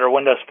ASP.NET or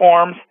Windows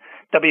Forms.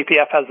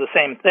 WPF has the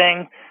same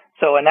thing.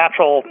 So a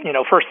natural,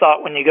 first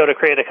thought when you go to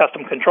create a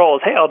custom control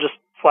is, hey, I'll just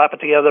slap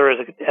it together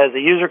as a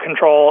user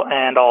control,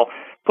 and I'll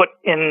put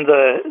in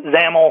the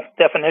XAML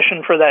definition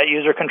for that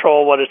user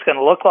control what it's going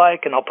to look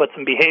like, and I'll put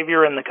some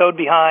behavior in the code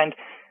behind,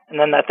 and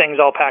then that thing's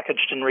all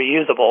packaged and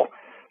reusable.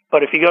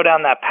 But if you go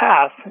down that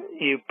path,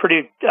 you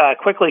pretty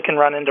quickly can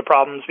run into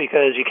problems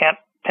because you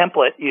can't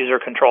template user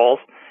controls.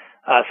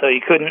 So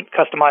you couldn't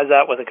customize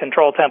that with a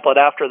control template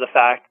after the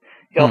fact.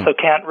 You also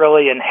can't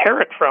really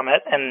inherit from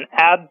it and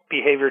add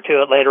behavior to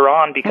it later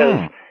on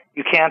because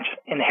you can't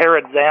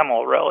inherit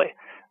XAML, really.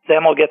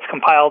 XAML gets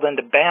compiled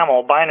into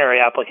BAML, binary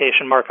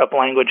application markup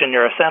language, in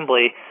your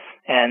assembly,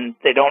 and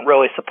they don't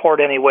really support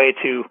any way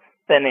to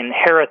then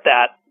inherit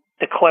that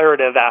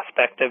declarative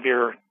aspect of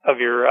your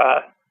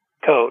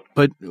code.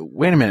 But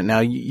wait a minute now.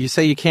 You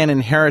say you can't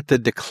inherit the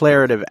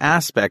declarative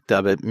aspect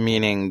of it,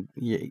 meaning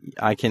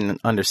I can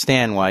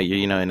understand why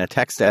in a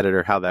text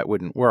editor how that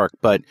wouldn't work,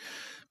 but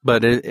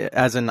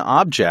as an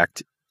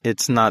object,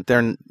 it's not.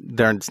 They're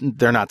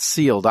not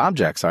sealed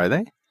objects, are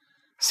they?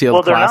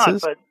 Sealed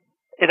classes? They're not. But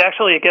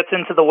it gets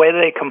into the way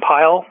they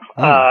compile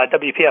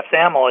WPF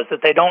XAML is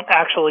that they don't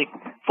actually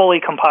fully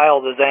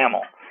compile the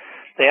XAML.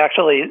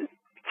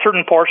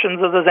 Certain portions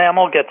of the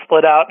XAML get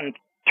split out and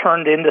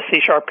turned into C#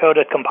 code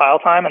at compile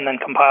time and then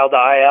compiled to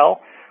IL.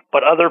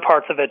 But other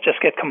parts of it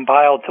just get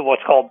compiled to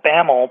what's called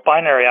BAML,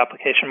 binary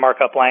application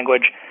markup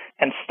language,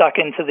 and stuck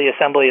into the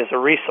assembly as a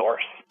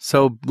resource.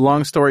 So,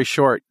 long story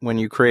short, when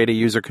you create a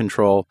user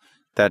control,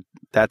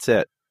 that's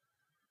it.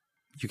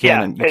 You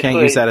can't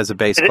use that as a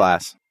base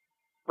class.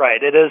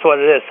 Right, it is what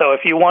it is. So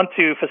if you want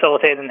to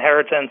facilitate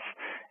inheritance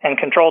and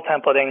control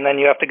templating, then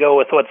you have to go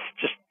with what's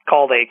just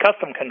called a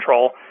custom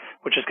control,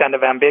 which is kind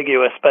of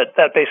ambiguous, but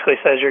that basically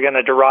says you're going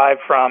to derive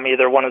from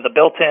either one of the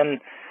built-in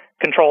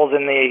controls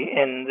in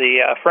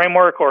the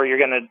framework, or you're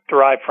going to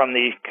derive from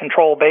the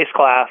control base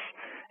class,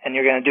 and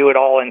you're going to do it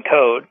all in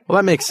code. Well,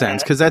 that makes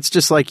sense because that's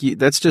just like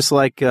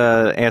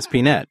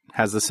ASP.NET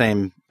has the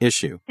same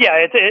issue. Yeah,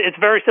 it's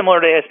very similar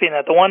to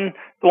ASP.NET. The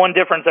one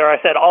difference there,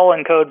 I said all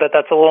in code, but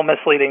that's a little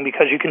misleading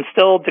because you can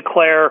still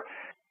declare.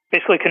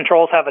 Basically,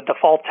 controls have a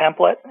default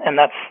template, and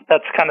that's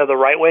kind of the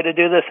right way to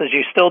do this. Is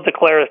you still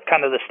declare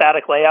kind of the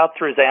static layout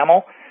through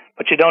XAML,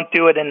 but you don't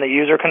do it in the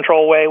user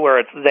control way where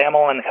it's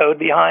XAML and code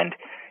behind.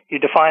 You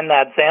define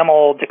that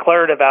XAML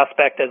declarative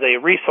aspect as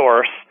a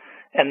resource,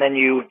 and then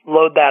you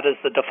load that as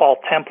the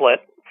default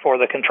template for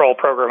the control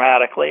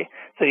programmatically.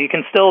 So you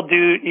can still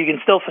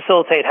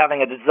facilitate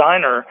having a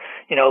designer,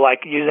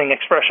 like using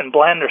Expression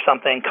Blend or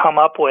something, come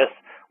up with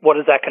what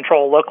does that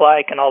control look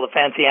like and all the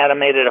fancy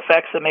animated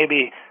effects that may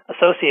be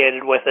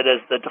associated with it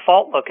as the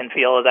default look and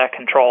feel of that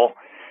control.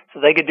 So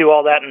they could do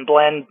all that in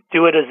Blend,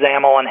 do it as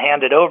XAML, and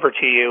hand it over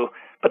to you,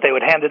 but they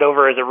would hand it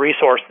over as a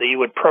resource that you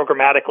would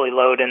programmatically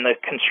load in the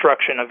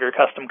construction of your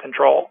custom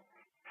control.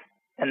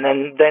 And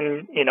then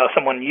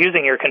someone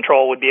using your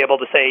control would be able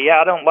to say, yeah,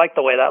 I don't like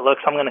the way that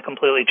looks. I'm going to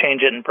completely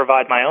change it and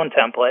provide my own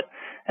template.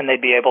 And they'd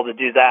be able to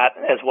do that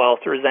as well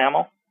through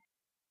XAML.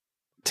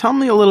 Tell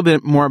me a little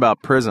bit more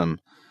about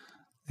Prism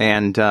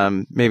and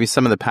maybe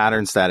some of the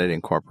patterns that it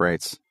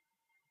incorporates.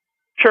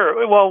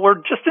 Sure. Well,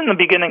 we're just in the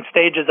beginning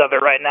stages of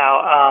it right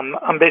now.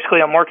 I'm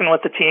working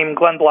with the team.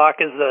 Glenn Block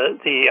is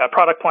the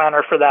product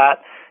planner for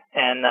that.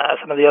 And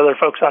some of the other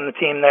folks on the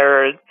team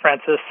there,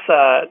 Francis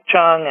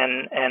Chung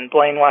and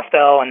Blaine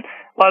Westell, and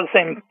a lot of the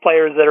same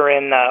players that are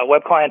in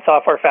Web Client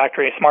Software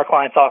Factory, Smart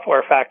Client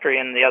Software Factory,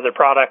 and the other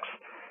products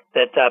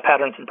that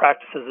Patterns and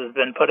Practices has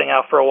been putting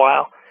out for a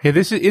while. Hey,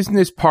 isn't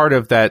this part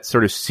of that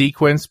sort of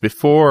sequence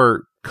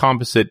before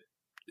Composite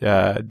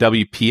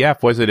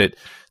WPF? Was it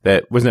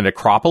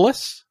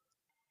Acropolis?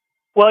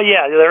 Well,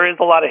 yeah, there is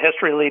a lot of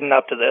history leading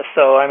up to this.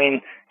 So,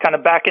 kind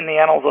of back in the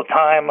annals of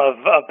time of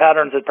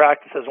Patterns and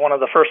Practices, one of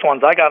the first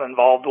ones I got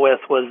involved with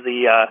was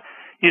the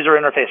user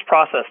interface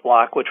process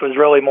block, which was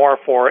really more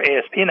for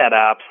ASP.NET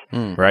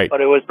apps. Right.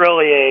 But it was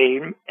really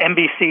a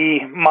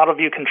MVC model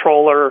view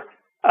controller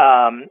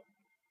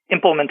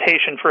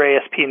implementation for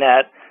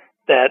ASP.NET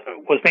that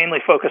was mainly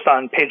focused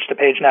on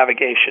page-to-page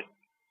navigation.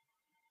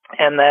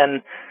 And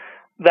then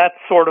that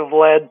sort of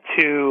led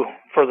to,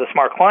 for the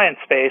smart client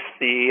space,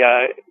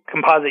 the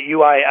Composite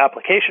UI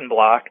application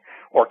block,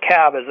 or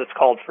CAB as it's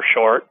called for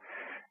short.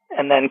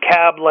 And then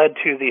CAB led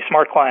to the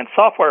Smart Client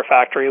Software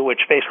Factory,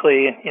 which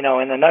basically, in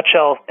a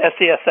nutshell,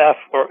 SCSF,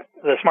 or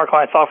the Smart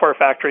Client Software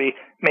Factory,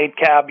 made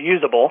CAB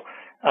usable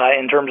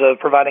in terms of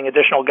providing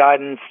additional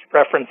guidance,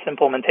 reference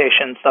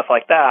implementation, stuff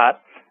like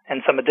that,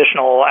 and some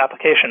additional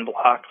application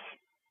blocks.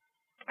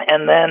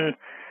 And then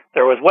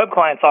there was Web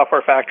Client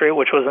Software Factory,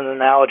 which was an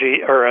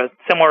analogy or a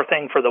similar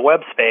thing for the web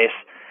space.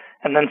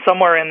 And then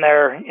somewhere in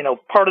there,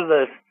 part of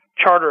the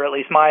charter, at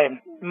least my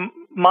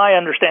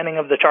understanding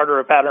of the Charter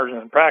of Patterns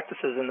and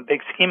Practices in the big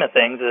scheme of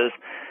things is,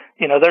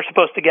 they're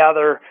supposed to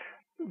gather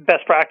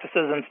best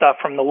practices and stuff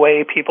from the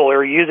way people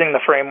are using the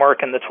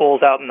framework and the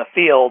tools out in the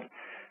field,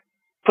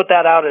 put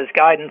that out as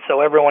guidance so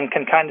everyone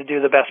can kind of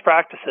do the best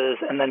practices,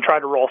 and then try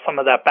to roll some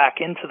of that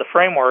back into the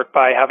framework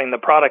by having the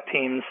product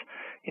teams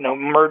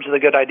merge the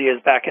good ideas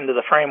back into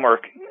the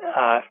framework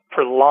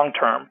for the long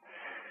term.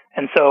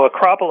 And so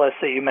Acropolis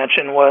that you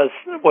mentioned was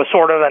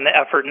sort of an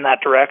effort in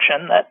that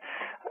direction. That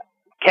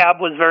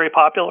CAB was very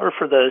popular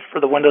for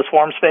the Windows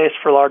form space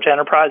for large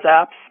enterprise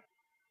apps,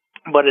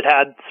 but it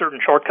had certain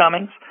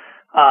shortcomings.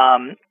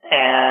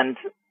 And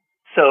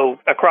so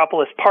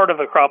part of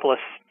Acropolis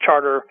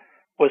Charter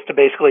was to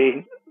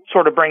basically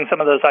sort of bring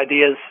some of those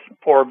ideas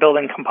for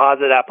building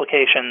composite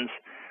applications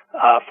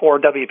for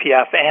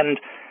WPF. And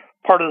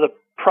part of the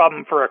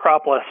problem for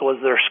Acropolis was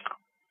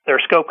their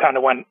scope kind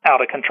of went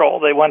out of control.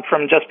 They went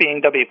from just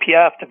being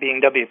WPF to being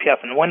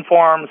WPF in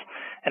WinForms,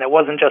 and it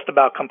wasn't just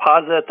about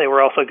composite. They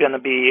were also going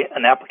to be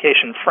an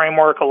application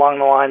framework along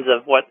the lines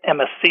of what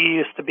MSC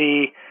used to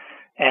be,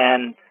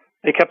 and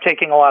they kept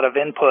taking a lot of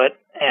input,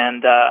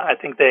 and I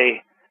think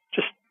they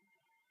just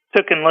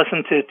took and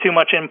listened to too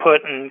much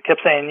input and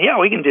kept saying, yeah,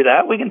 we can do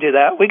that, we can do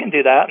that, we can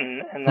do that,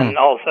 and then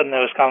all of a sudden it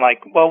was kind of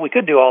like, well, we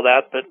could do all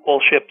that, but we'll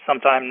ship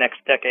sometime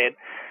next decade.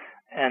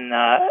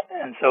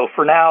 And so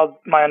for now,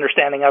 my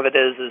understanding of it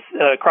is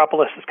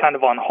Acropolis is kind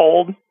of on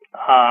hold.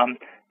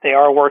 They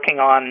are working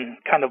on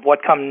kind of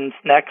what comes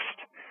next,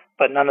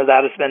 but none of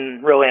that has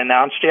been really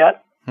announced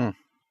yet.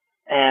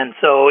 And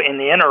so in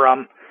the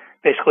interim,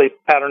 basically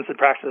Patterns and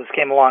Practices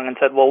came along and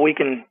said, well, we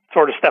can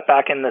sort of step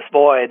back in this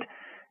void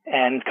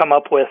and come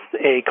up with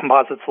a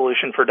composite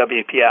solution for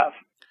WPF.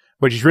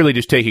 Which is really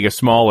just taking a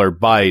smaller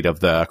bite of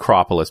the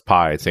Acropolis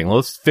pie and saying, well,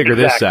 let's figure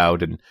this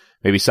out, and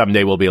maybe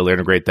someday we'll be able to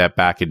integrate that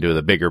back into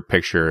the bigger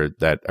picture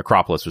that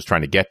Acropolis was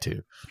trying to get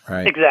to.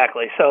 Right.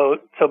 Exactly. So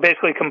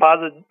basically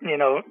composite,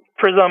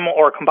 Prism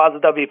or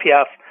Composite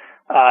WPF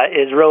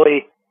is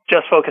really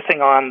just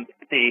focusing on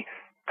the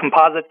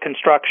composite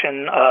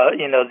construction.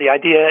 The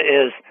idea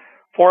is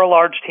for a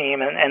large team,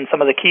 and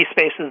some of the key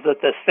spaces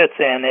that this fits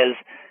in is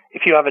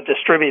if you have a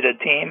distributed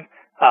team,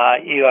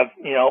 you have,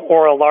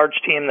 or a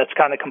large team that's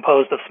kind of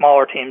composed of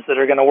smaller teams that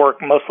are going to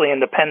work mostly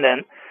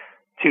independent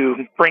to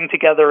bring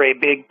together a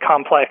big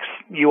complex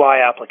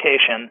UI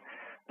application.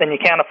 then you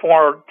can't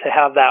afford to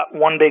have that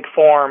one big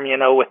form,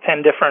 with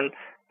 10 different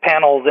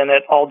panels in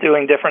it, all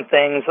doing different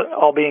things,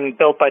 all being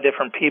built by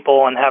different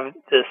people, and have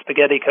the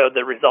spaghetti code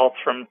that results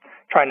from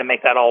trying to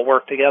make that all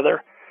work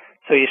together.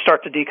 So you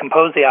start to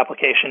decompose the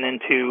application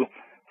into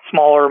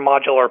smaller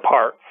modular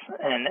parts,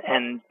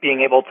 and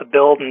being able to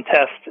build and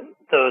test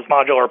those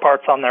modular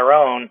parts on their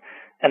own,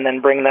 and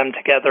then bring them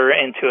together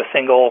into a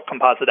single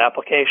composite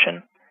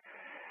application.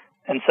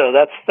 And so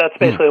that's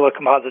basically what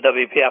Composite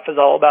WPF is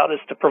all about, is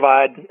to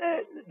provide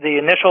the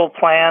initial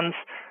plans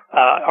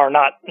are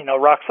not,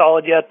 rock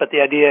solid yet, but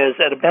the idea is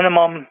at a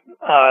minimum,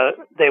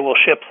 they will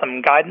ship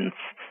some guidance,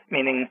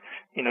 meaning,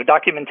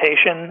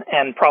 documentation,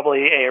 and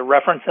probably a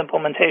reference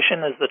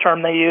implementation is the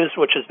term they use,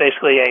 which is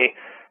basically a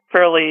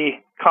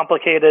fairly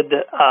complicated,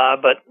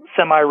 but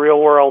semi-real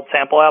world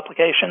sample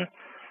application.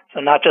 So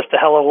not just a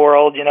hello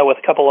world, with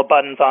a couple of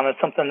buttons on it,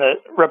 something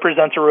that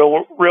represents a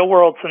real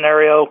world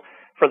scenario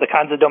for the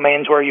kinds of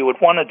domains where you would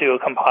want to do a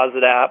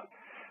composite app,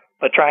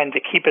 but trying to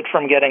keep it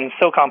from getting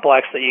so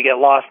complex that you get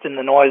lost in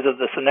the noise of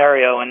the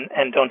scenario and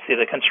don't see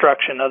the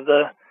construction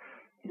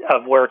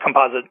of where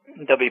Composite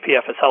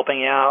WPF is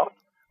helping you out.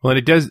 Well, and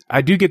it does.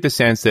 I do get the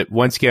sense that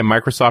once again,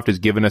 Microsoft has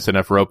given us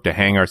enough rope to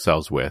hang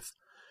ourselves with,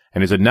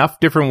 and there's enough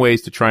different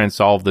ways to try and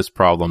solve this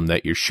problem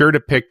that you're sure to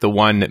pick the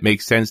one that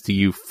makes sense to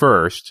you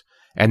first,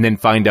 and then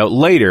find out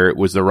later it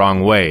was the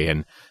wrong way.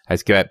 And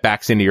that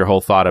backs into your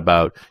whole thought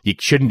about you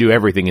shouldn't do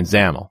everything in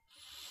XAML.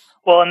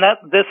 Well, and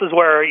this is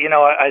where,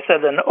 I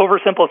said an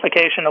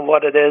oversimplification of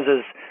what it is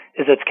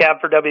it's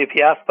CAB for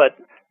WPF, but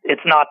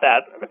it's not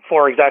that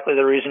for exactly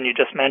the reason you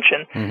just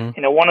mentioned.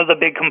 Mm-hmm. One of the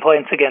big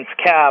complaints against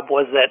CAB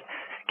was that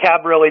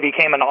CAB really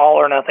became an all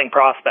or nothing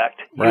prospect.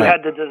 Right. You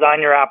had to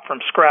design your app from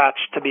scratch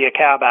to be a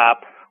CAB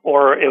app,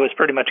 or it was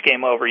pretty much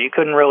game over. You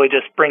couldn't really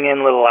just bring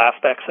in little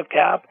aspects of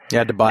CAB. You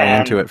had to buy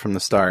into it from the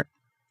start.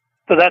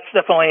 So that's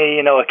definitely,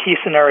 a key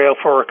scenario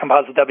for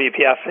Composite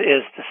WPF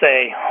is to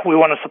say we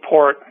want to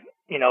support,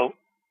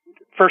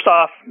 first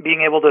off,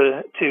 being able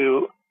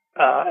to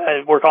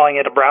we're calling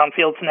it a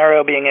brownfield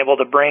scenario, being able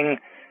to bring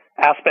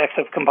aspects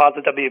of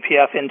Composite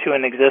WPF into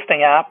an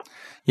existing app.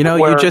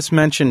 You just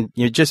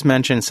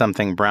mentioned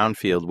something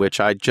brownfield, which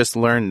I just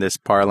learned this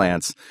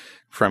parlance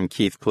from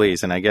Keith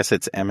Please, and I guess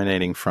it's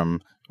emanating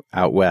from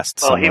out west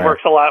somewhere. Well, he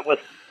works a lot with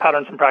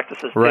patterns and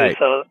practices too. Right.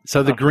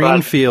 So the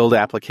greenfield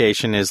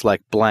application is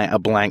like a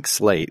blank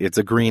slate. It's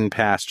a green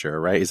pasture,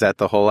 right? Is that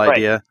the whole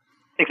idea? Right.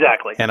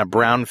 Exactly. And a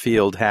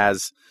brownfield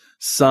has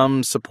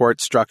some support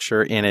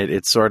structure in it.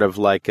 It's sort of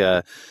like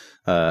a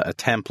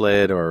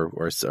template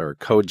or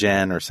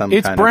code-gen or some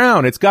It's kind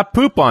brown. It's got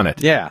poop on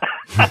it. Yeah.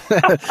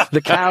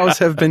 The cows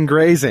have been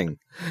grazing.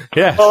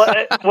 Yeah.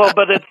 Well,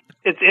 but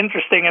it's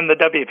interesting in the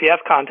WPF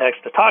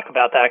context to talk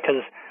about that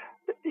because,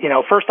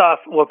 first off,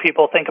 what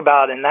people think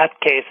about in that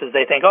case is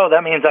they think, oh,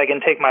 that means I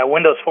can take my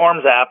Windows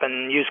Forms app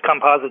and use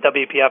Composite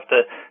WPF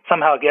to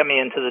somehow get me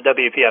into the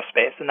WPF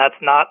space. And that's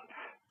not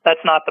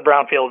the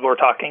brownfield we're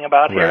talking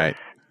about here. Right.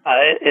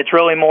 It's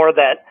really more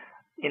that,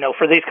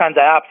 for these kinds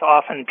of apps,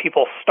 often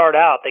people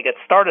they get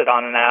started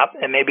on an app,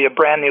 and maybe a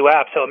brand new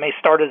app, so it may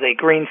start as a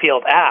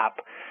greenfield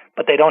app,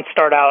 but they don't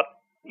start out,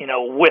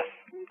 with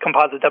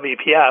Composite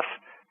WPF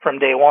from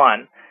day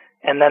one.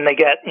 And then they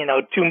get, 2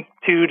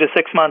 to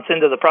 6 months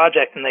into the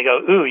project, and they go,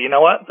 ooh, you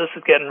know what? This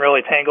is getting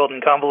really tangled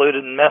and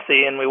convoluted and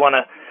messy, and we want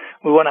to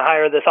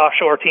hire this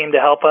offshore team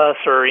to help us,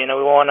 or, we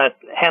want to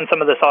hand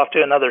some of this off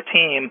to another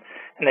team,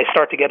 and they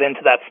start to get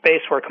into that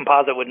space where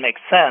Composite would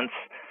make sense,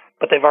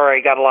 but they've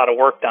already got a lot of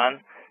work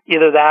done.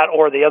 Either that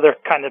or the other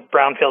kind of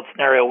brownfield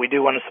scenario we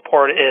do want to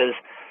support is,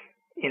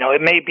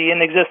 it may be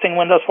an existing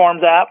Windows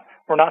Forms app.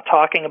 We're not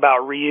talking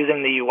about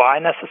reusing the UI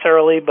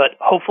necessarily, but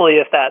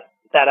hopefully if that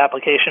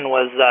application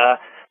was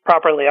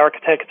properly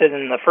architected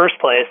in the first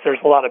place,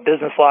 there's a lot of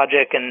business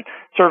logic and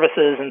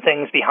services and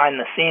things behind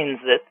the scenes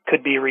that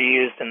could be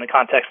reused in the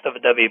context of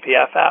a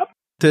WPF app.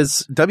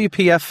 Does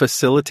WPF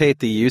facilitate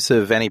the use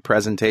of any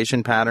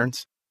presentation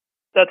patterns?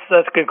 That's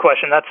a good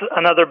question. That's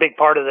another big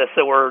part of this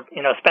that we're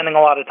spending a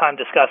lot of time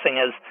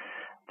discussing. Is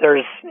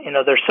there's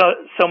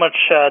so much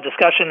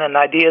discussion and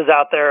ideas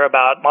out there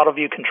about Model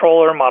View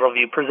Controller, Model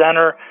View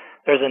Presenter.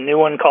 There's a new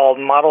one called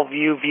Model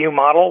View View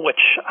Model,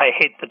 which I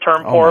hate the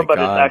term for, but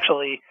it's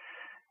actually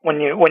when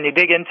you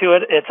dig into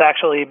it, it's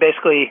actually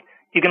basically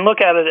you can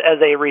look at it as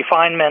a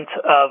refinement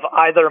of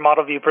either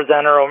Model View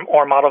Presenter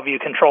or Model View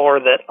Controller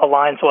that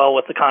aligns well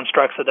with the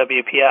constructs of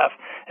WPF.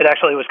 It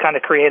actually was kind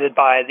of created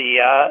by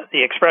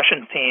the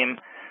expressions team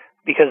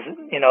because,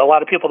 a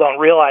lot of people don't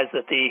realize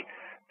that the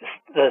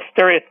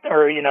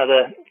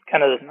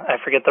I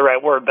forget the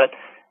right word, but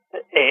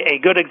a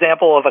good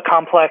example of a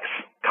complex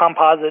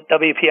composite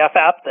WPF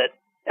app that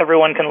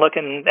everyone can look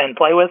and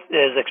play with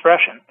is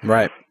expression.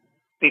 Right.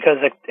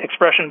 Because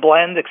expression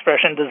blend,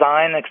 expression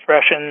design,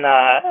 expression,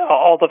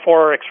 all the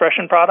 4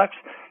 expression products,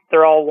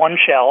 they're all one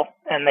shell,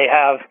 and they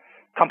have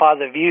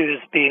composite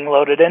views being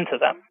loaded into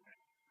them.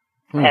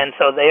 And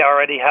so they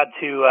already had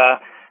to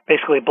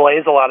basically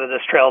blaze a lot of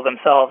this trail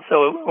themselves.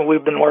 So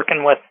we've been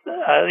working with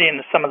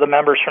some of the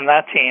members from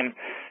that team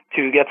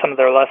to get some of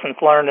their lessons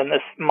learned. And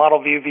this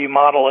model view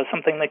model is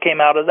something that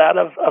came out of that,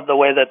 of the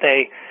way that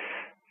they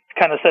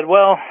kind of said,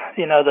 well,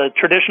 the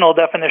traditional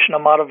definition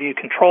of model view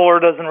controller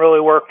doesn't really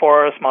work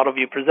for us. Model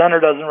view presenter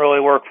doesn't really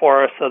work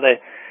for us. So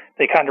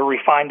they kind of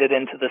refined it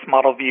into this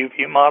model view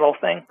model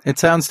thing. It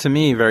sounds to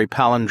me very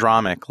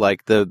palindromic,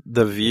 like the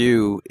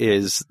view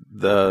is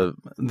the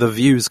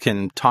views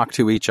can talk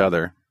to each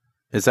other.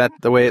 Is that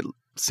the way it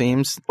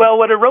seems? Well,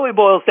 what it really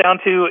boils down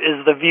to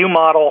is the view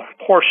model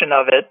portion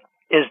of it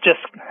is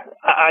just,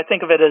 I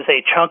think of it as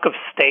a chunk of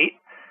state.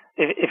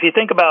 If you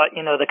think about,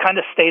 the kind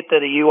of state that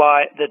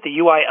the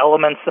UI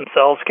elements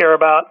themselves care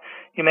about,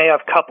 you may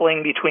have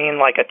coupling between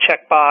like a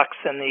checkbox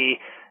and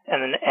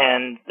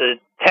the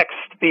text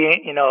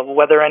being,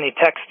 whether any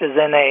text is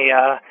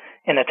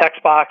in a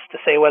text box to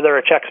say whether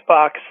a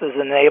checkbox is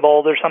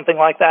enabled or something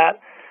like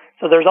that.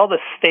 So there's all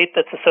this state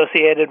that's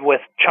associated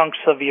with chunks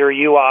of your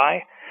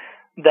UI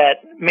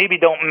that maybe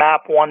don't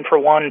map one for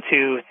one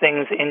to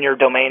things in your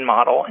domain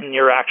model, in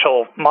your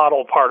actual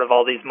model part of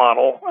all these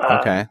model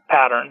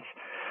patterns.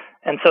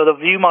 And so the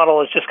view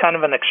model is just kind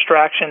of an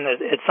extraction.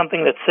 It's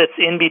something that sits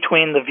in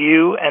between the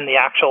view and the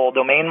actual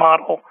domain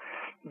model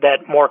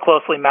that more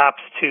closely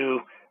maps to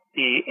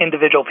the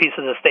individual pieces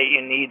of state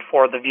you need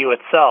for the view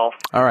itself.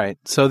 All right.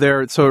 So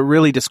it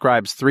really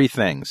describes three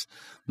things: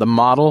 the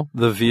model,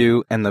 the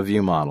view, and the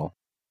view model.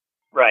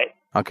 Right.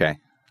 Okay.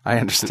 I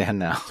understand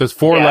now. So it's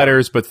 4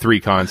 letters, but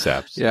 3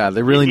 concepts. Yeah,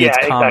 there really needs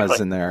commas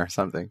exactly in there or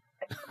something.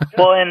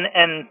 Well,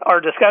 and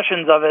our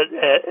discussions of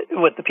it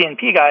with the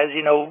PNP guys,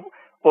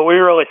 what we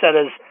really said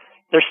is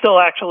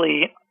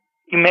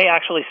you may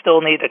actually still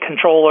need a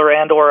controller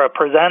and or a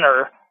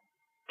presenter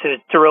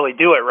to really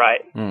do it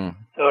right.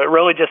 So it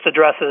really just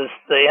addresses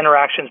the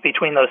interactions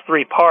between those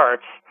 3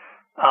 parts,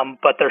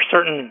 but there's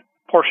certain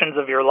portions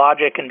of your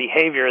logic and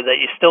behavior that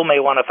you still may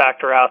want to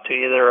factor out to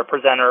either a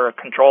presenter or a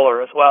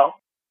controller as well.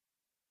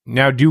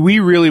 Now, do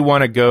we really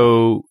want to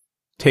go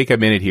take a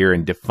minute here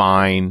and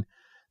define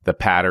the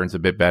patterns a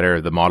bit better,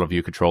 the model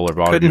view controller,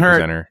 model view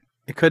presenter?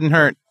 It couldn't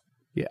hurt.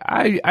 Yeah,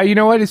 I you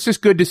know what? It's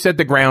just good to set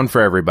the ground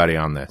for everybody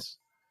on this.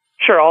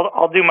 Sure,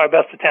 I'll do my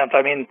best attempt.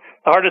 I mean,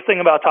 the hardest thing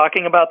about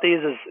talking about these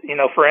is,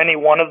 for any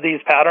one of these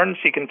patterns,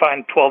 you can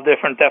find 12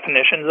 different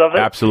definitions of it.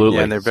 Absolutely.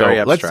 Yeah, and they're very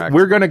abstract.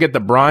 We're going to get the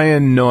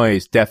Brian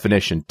Noyes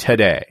definition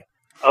today.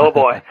 Oh,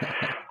 boy.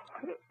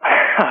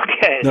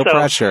 Okay. No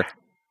pressure.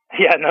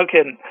 Yeah, no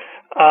kidding.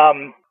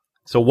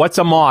 So what's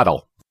a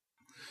model?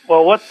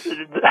 Well,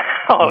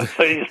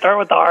 so you start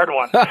with the hard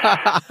one.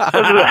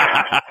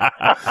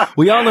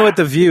 We all know what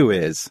the view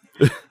is.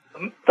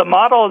 The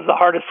model is the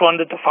hardest one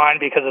to define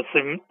because it's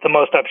the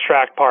most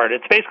abstract part.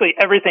 It's basically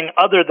everything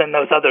other than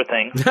those other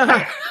things.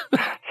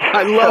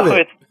 I love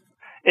it.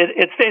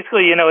 It's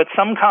basically, it's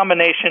some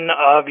combination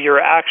of your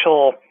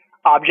actual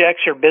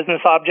objects, your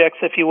business objects,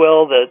 if you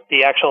will,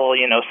 the actual,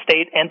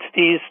 state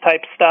entities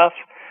type stuff,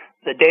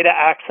 the data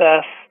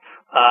access,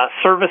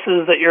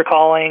 services that you're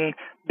calling,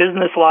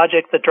 business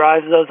logic that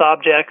drives those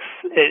objects.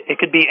 It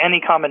could be any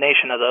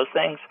combination of those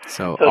things.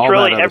 So it's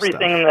really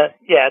everything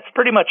it's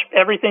pretty much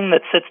everything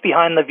that sits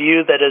behind the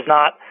view that is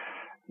not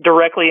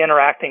directly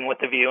interacting with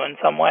the view in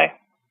some way.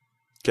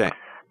 Okay.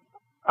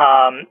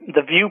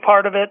 The view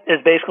part of it is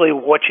basically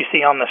what you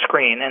see on the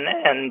screen.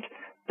 And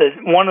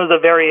one of the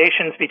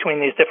variations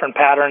between these different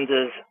patterns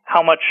is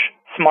how much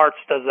smarts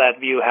does that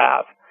view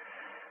have.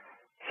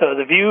 So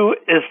the view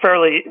is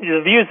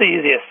the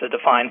easiest to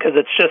define because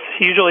it's just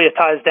usually it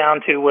ties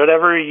down to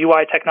whatever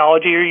UI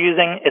technology you're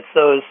using. It's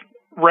those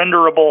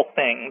renderable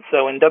things.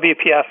 So in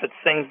WPF, it's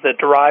things that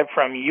derive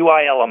from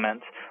UI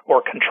elements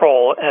or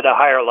control at a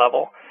higher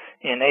level.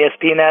 In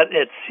ASP.NET,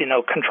 it's,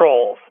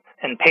 controls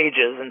and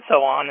pages and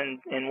so on.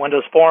 And in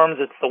Windows Forms,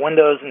 it's the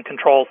windows and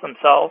controls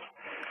themselves.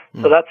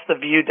 So that's the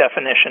view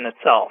definition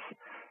itself.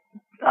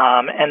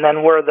 And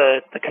then where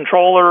the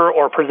controller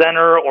or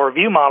presenter or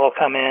view model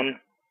come in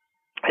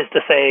is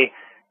to say,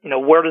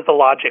 where does the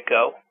logic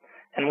go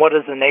and what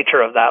is the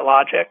nature of that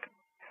logic?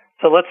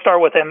 So let's start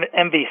with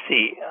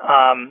MVC.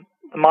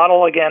 The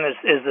model, again,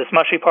 is this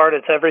mushy part.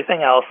 It's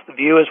everything else. The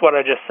view is what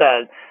I just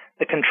said.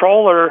 The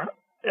controller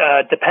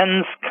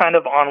depends kind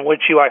of on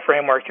which UI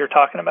framework you're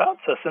talking about.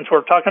 So since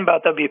we're talking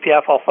about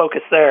WPF, I'll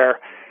focus there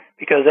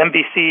because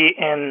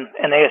MVC in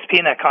an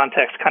ASP.NET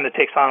context kind of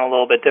takes on a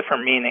little bit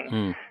different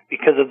meaning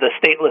because of the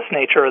stateless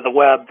nature of the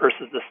web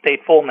versus the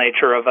stateful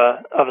nature of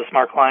a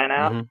smart client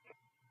app. Mm-hmm.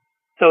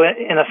 So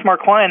in a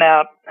smart client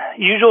app,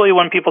 usually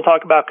when people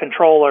talk about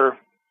controller,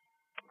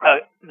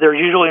 there's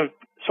usually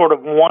sort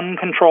of one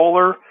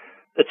controller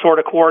that sort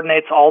of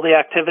coordinates all the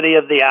activity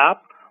of the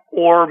app,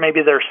 or maybe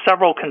there's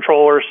several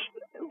controllers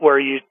where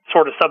you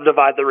sort of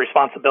subdivide the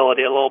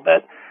responsibility a little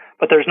bit.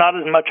 But there's not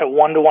as much a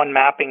one-to-one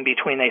mapping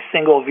between a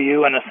single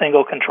view and a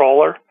single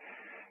controller.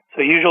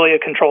 So usually a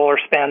controller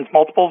spans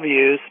multiple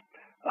views.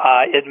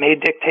 It may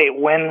dictate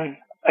when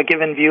a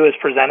given view is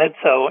presented.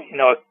 So,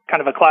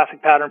 kind of a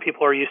classic pattern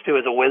people are used to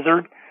is a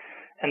wizard.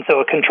 And so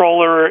a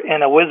controller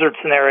in a wizard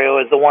scenario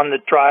is the one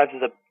that drives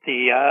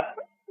the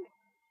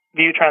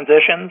view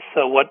transitions.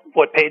 So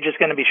what page is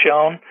going to be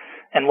shown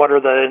and what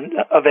are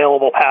the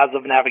available paths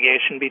of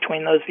navigation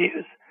between those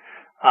views.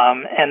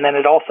 And then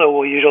it also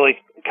will usually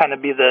kind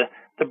of be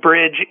the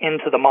bridge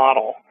into the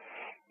model.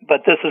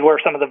 But this is where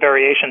some of the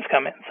variations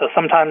come in. So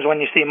sometimes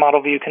when you see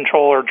model view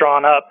controller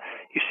drawn up,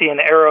 you see an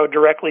arrow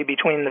directly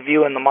between the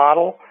view and the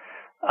model,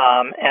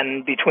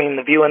 and between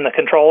the view and the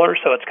controller,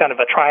 so it's kind of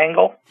a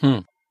triangle.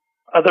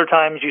 Other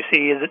times you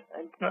see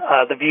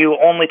the view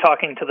only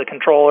talking to the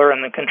controller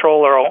and the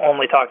controller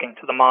only talking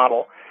to the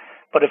model.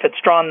 But if it's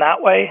drawn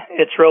that way,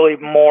 it's really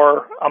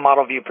more a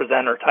model view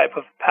presenter type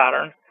of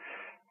pattern.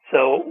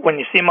 So when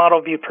you see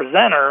model view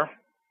presenter,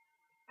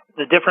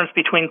 the difference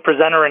between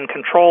presenter and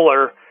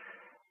controller,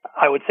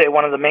 I would say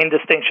one of the main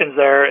distinctions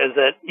there is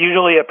that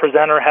usually a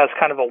presenter has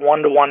kind of a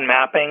one-to-one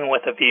mapping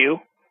with a view.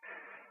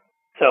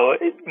 So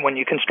when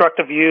you construct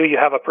a view, you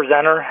have a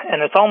presenter,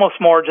 and it's almost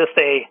more just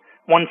a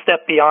one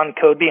step beyond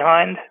code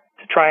behind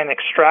to try and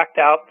extract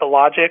out the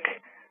logic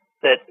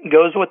that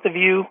goes with the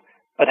view,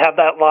 but have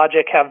that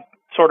logic have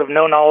sort of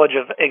no knowledge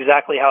of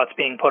exactly how it's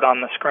being put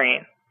on the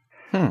screen.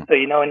 So,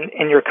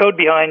 in your code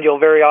behind, you'll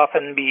very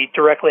often be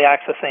directly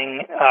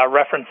accessing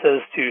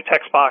references to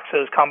text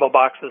boxes, combo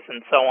boxes,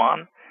 and so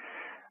on.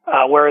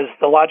 Whereas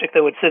the logic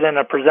that would sit in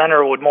a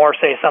presenter would more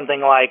say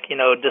something like,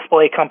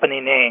 display company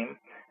name,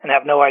 and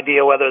have no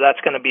idea whether that's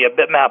going to be a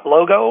bitmap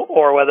logo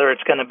or whether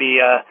it's going to be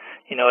a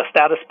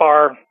status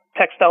bar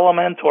text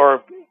element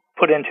or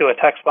put into a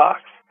text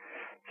box.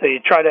 So you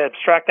try to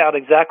abstract out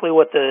exactly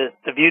what the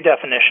view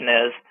definition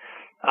is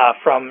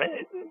from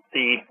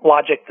the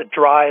logic that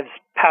drives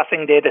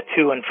passing data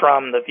to and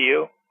from the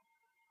view.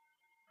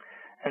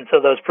 And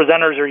so those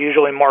presenters are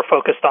usually more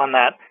focused on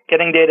that,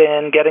 getting data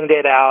in, getting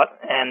data out,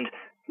 and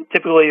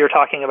typically you're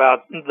talking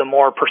about the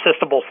more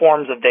persistible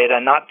forms of data,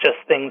 not just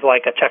things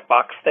like a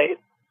checkbox state.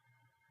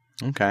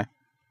 Okay.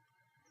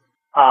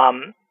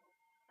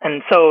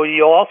 And so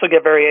you'll also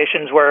get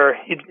variations where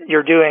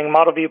you're doing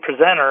model view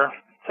presenter,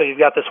 so you've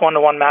got this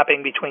one-to-one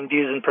mapping between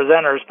views and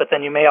presenters, but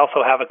then you may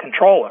also have a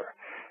controller.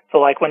 So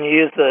like when you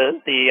use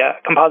the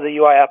Composite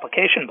UI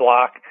application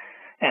block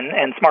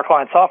and Smart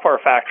Client Software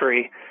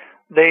Factory,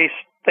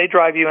 they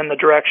drive you in the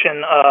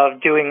direction of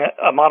doing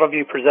a model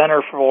view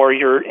presenter for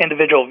your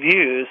individual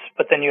views,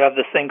 but then you have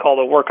this thing called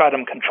a work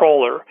item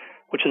controller,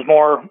 which is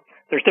more,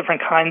 there's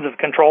different kinds of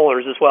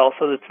controllers as well,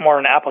 so it's more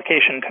an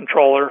application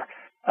controller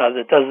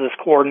that does this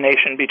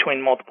coordination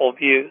between multiple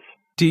views.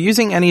 Do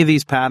using any of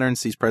these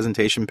patterns, these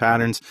presentation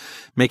patterns,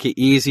 make it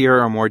easier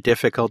or more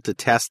difficult to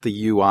test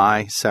the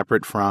UI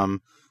separate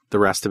from the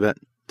rest of it,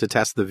 to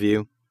test the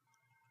view?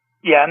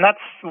 Yeah, and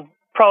that's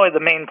probably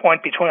the main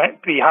point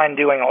behind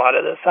doing a lot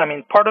of this. I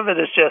mean, part of it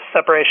is just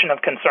separation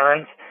of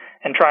concerns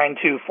and trying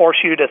to force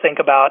you to think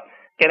about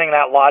getting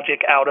that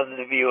logic out of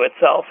the view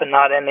itself and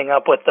not ending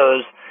up with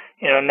those,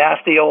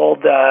 nasty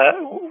old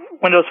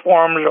Windows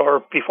forms,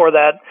 or before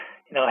that,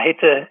 hate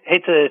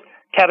to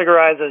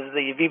categorize as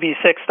the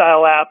VB6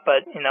 style app,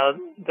 but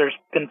there's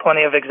been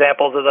plenty of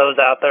examples of those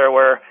out there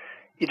where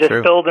you just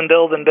build and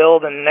build and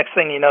build, and next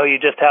thing you know, you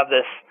just have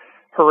this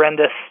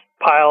horrendous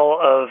pile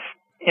of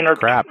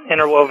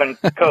interwoven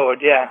code.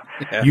 Yeah.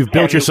 You've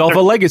built yourself a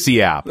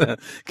legacy app.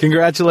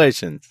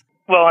 Congratulations.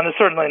 Well, and it's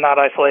certainly not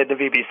isolated to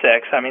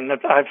VB6. I mean,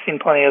 I've seen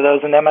plenty of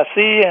those in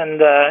MSC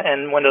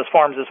and Windows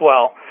Forms as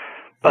well.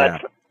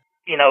 But,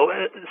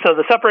 so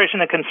the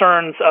separation of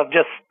concerns of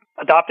just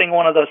adopting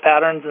one of those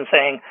patterns and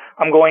saying,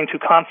 I'm going to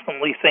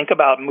constantly think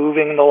about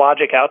moving the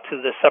logic out to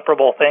this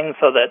separable thing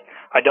so that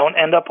I don't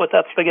end up with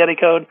that spaghetti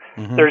code.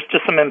 Mm-hmm. There's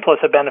just some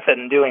implicit benefit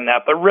in doing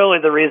that. But really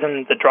the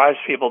reason that drives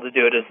people to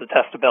do it is the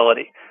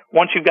testability.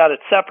 Once you've got it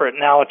separate,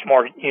 now it's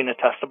more unit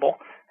testable.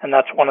 And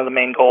that's one of the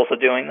main goals of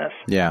doing this.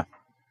 Yeah,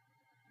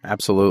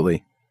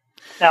 absolutely.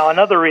 Now,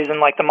 another reason,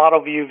 like the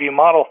model view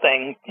model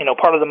thing,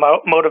 part of the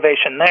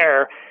motivation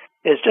there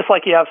is just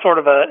like you have sort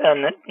of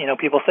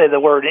people say the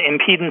word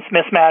impedance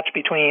mismatch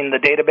between the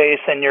database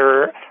and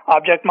your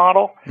object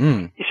model.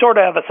 You sort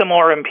of have a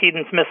similar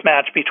impedance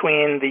mismatch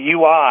between the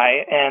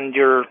UI and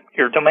your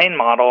domain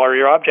model or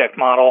your object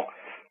model,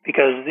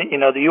 because,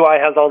 the UI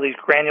has all these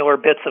granular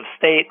bits of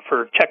state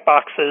for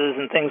checkboxes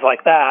and things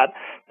like that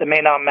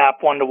may not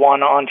map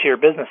one-to-one onto your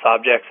business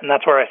objects. And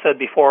that's where I said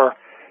before,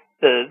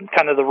 the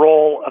kind of the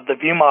role of the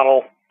view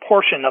model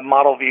portion of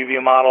model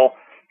view model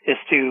is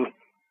to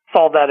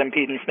solve that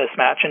impedance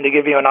mismatch and to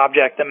give you an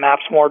object that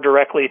maps more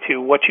directly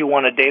to what you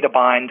want to data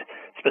bind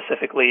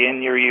specifically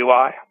in your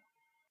UI.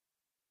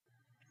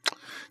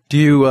 Do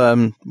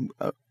you,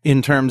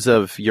 in terms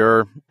of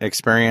your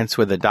experience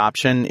with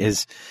adoption,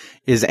 is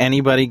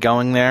anybody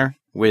going there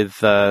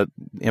with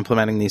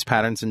implementing these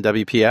patterns in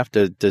WPF?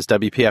 Does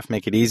WPF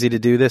make it easy to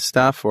do this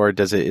stuff, or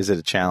is it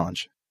a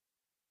challenge?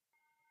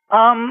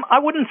 I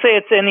wouldn't say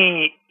it's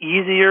any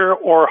easier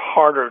or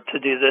harder to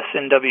do this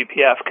in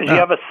WPF because you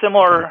have a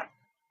similar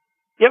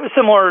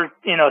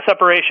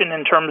separation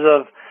in terms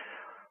of,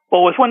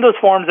 well, with Windows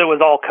Forms, it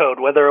was all code,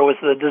 whether it was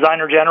the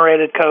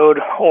designer-generated code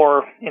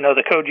or,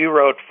 the code you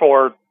wrote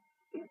for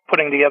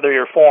putting together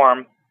your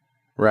form.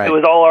 Right. It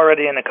was all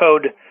already in a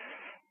code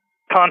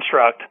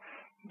construct,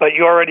 but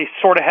you already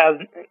sort of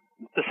had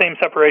the same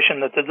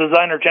separation that the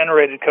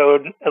designer-generated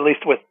code, at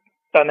least with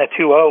 .NET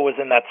 2.0, was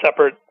in that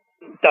separate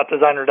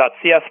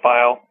 .designer.cs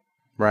file.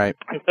 Right.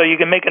 And so you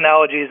can make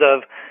analogies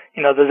of,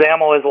 the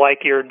XAML is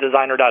like your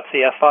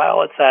designer.cs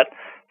file. It's that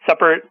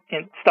separate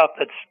stuff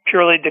that's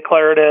purely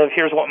declarative.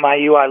 Here's what my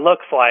UI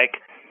looks like,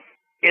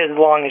 as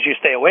long as you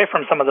stay away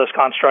from some of those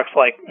constructs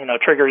like,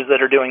 triggers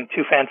that are doing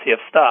too fancy of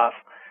stuff.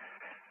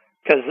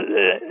 Because,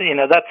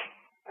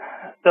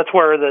 that's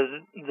where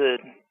the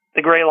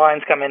gray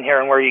lines come in here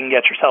and where you can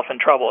get yourself in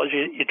trouble. Is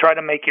you try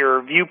to make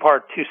your view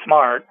part too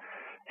smart,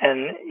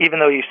 and even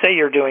though you say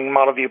you're doing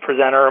model view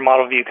presenter or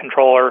model view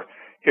controller,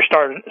 you're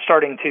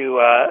starting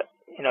to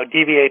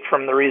deviate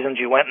from the reasons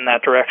you went in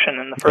that direction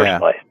in the first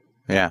place.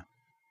 Yeah.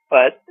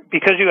 But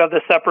because you have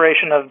this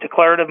separation of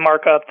declarative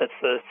markup, that's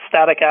the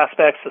static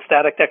aspects, the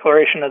static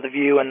declaration of the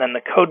view, and then the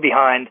code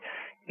behind,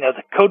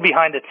 the code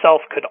behind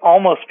itself could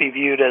almost be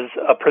viewed as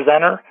a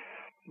presenter,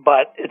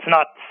 but it's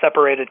not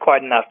separated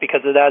quite enough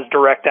because it has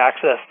direct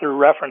access through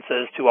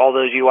references to all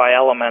those UI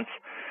elements,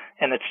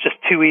 and it's just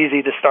too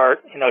easy to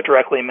start,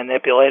 directly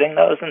manipulating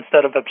those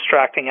instead of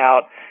abstracting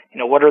out,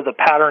 what are the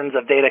patterns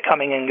of data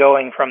coming and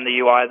going from the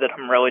UI that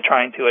I'm really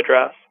trying to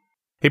address.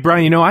 Hey,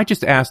 Brian, I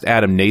just asked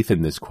Adam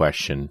Nathan this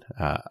question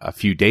a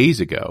few days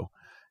ago,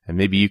 and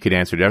maybe you could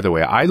answer it another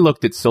way. I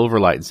looked at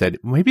Silverlight and said,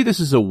 maybe this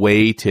is a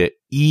way to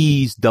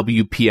ease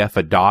WPF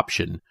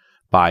adoption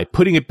by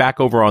putting it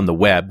back over on the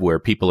web where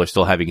people are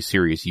still having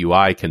serious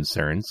UI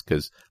concerns,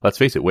 because let's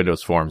face it,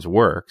 Windows Forms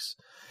works,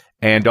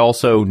 and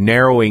also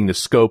narrowing the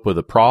scope of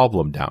the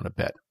problem down a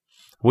bit.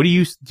 What do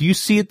you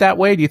see it that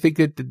way? Do you think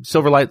that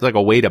Silverlight is like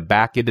a way to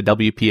back into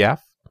WPF?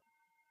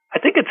 I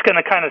think it's going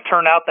to kind of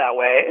turn out that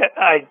way.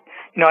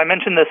 I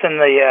mentioned this in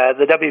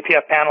the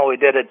WPF panel we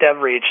did at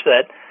DevReach,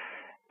 that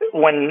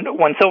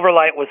when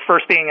Silverlight was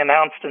first being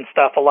announced and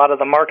stuff, a lot of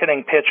the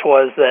marketing pitch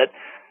was that,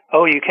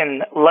 you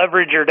can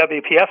leverage your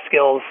WPF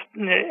skills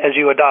as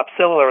you adopt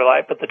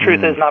Silverlight, but the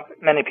truth is not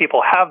many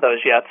people have those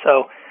yet.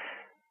 So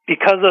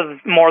because of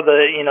more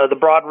the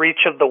broad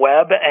reach of the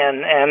web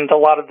and a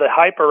lot of the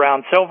hype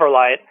around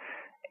Silverlight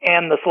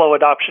and the slow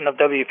adoption of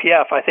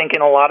WPF, I think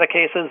in a lot of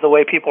cases the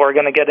way people are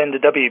going to get into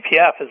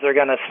WPF is they're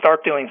going to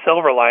start doing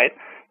Silverlight.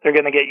 They're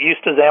going to get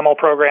used to XAML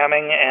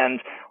programming and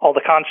all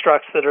the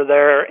constructs that are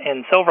there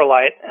in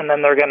Silverlight, and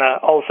then they're going to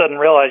all of a sudden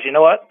realize,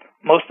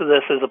 most of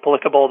this is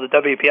applicable to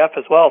WPF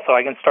as well, so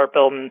I can start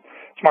building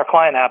smart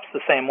client apps the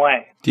same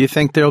way. Do you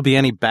think there'll be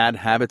any bad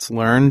habits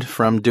learned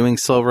from doing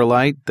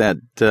Silverlight that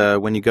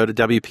when you go to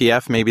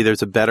WPF, maybe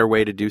there's a better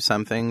way to do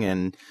something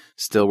and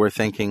still we're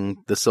thinking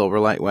the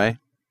Silverlight way?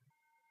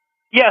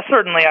 Yeah,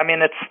 certainly. I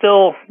mean, it's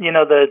still,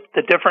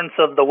 the difference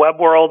of the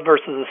web world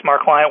versus the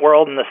smart client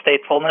world and the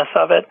statefulness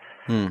of it.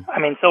 I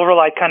mean,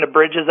 Silverlight kind of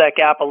bridges that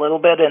gap a little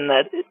bit in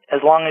that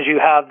as long as you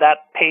have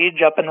that page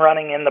up and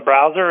running in the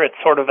browser, it's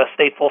sort of a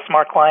stateful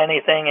smart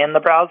client-y thing in the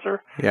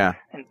browser. Yeah.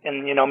 And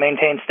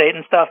maintain state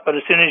and stuff. But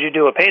as soon as you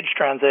do a page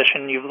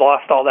transition, you've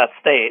lost all that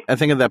state. I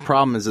think of that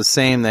problem as the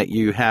same that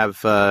you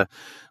have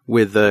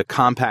with the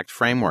compact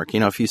framework.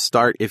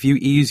 If you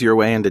ease your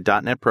way into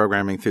 .NET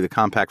programming through the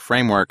compact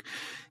framework,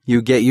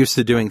 you get used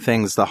to doing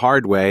things the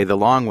hard way, the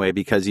long way,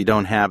 because you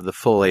don't have the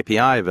full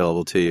API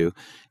available to you.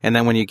 And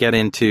then when you get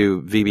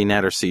into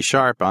VBNet or C#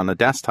 on the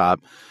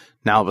desktop,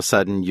 now all of a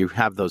sudden you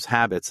have those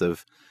habits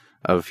of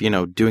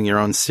doing your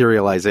own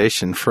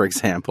serialization, for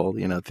example,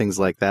 things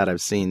like that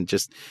I've seen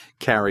just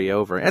carry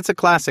over. It's a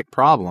classic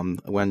problem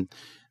when,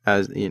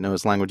 as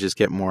languages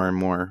get more and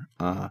more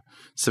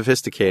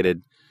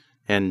sophisticated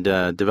and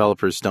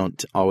developers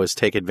don't always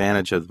take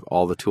advantage of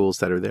all the tools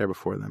that are there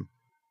before them.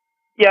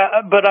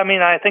 Yeah, but I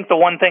mean, I think the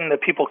one thing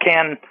that people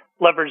can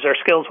leverage their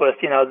skills with,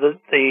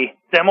 the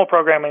XAML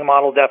programming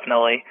model,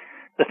 definitely.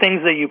 The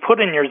things that you put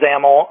in your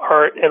XAML,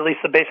 or at least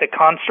the basic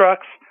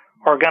constructs,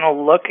 are going to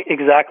look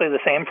exactly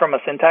the same from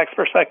a syntax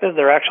perspective.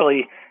 They're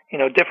actually,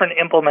 different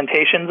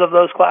implementations of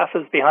those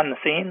classes behind the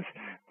scenes,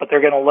 but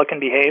they're going to look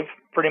and behave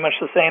pretty much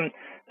the same.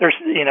 There's,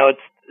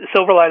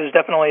 Silverlight is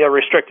definitely a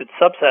restricted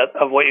subset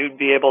of what you'd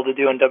be able to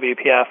do in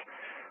WPF,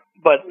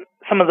 but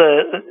from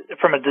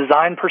a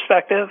design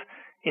perspective,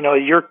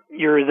 your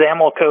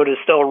XAML code is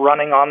still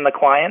running on the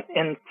client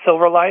in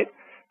Silverlight.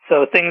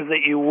 So things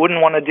that you wouldn't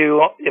want to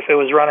do if it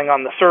was running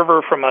on the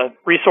server from a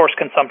resource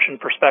consumption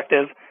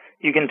perspective,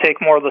 you can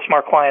take more of the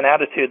smart client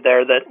attitude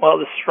there that,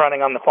 this is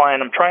running on the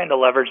client. I'm trying to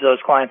leverage those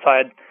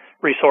client-side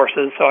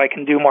resources so I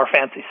can do more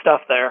fancy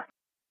stuff there.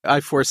 I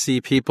foresee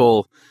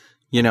people,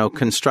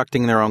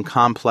 constructing their own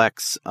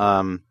complex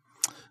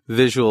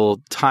visual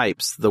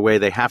types the way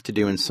they have to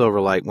do in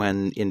Silverlight,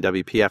 when in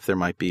WPF there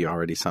might be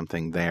already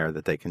something there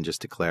that they can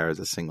just declare as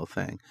a single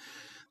thing.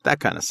 That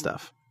kind of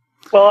stuff.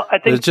 Well, I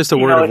think it's just a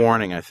word of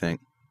warning, I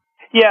think.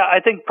 Yeah, I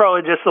think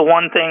probably just the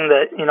one thing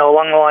that,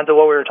 along the lines of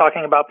what we were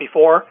talking about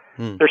before,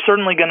 there's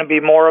certainly going to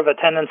be more of a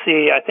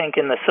tendency, I think,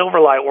 in the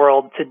Silverlight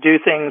world to do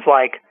things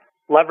like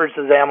leverage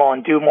the XAML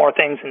and do more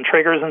things in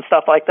triggers and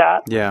stuff like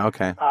that. Yeah,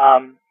 okay.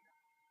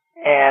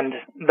 And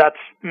that's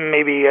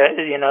maybe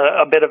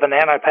a bit of an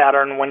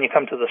anti-pattern when you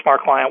come to the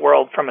smart client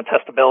world from a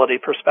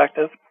testability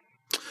perspective.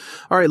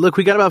 All right, look,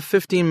 we got about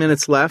 15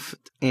 minutes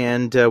left,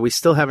 and we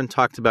still haven't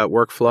talked about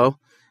workflow,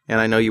 and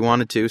I know you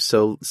wanted to,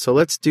 so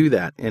let's do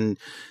that. And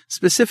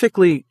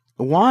specifically,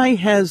 why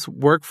has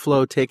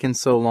workflow taken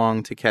so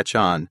long to catch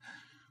on?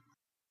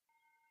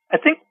 I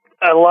think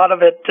a lot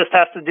of it just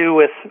has to do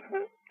with,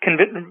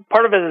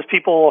 part of it is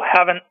people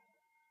haven't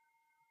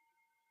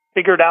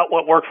figured out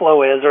what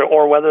workflow is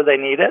or whether they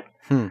need it.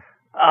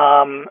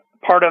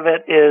 Part of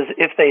it is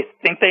if they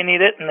think they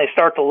need it and they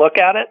start to look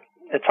at it,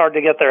 it's hard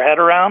to get their head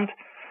around.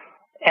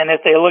 And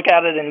if they look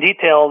at it in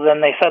detail,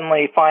 then they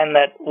suddenly find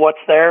that what's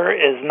there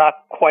is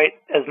not quite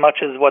as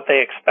much as what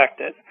they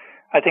expected.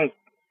 I think,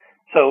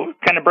 so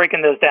kind of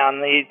breaking this down,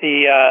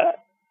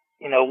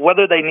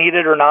 whether they need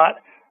it or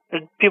not,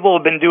 people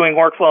have been doing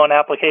workflow and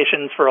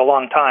applications for a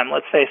long time,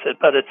 let's face it,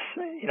 but it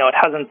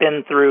hasn't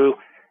been through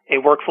a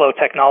workflow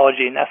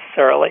technology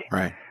necessarily.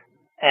 Right.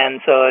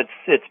 And so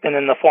it's been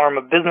in the form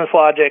of business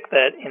logic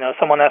that,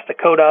 someone has to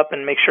code up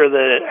and make sure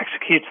that it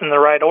executes in the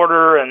right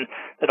order and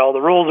that all the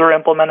rules are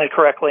implemented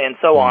correctly and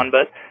so on.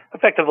 But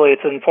effectively,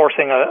 it's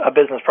enforcing a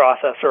business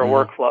process or a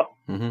workflow.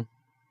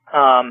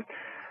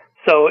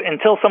 So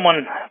until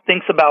someone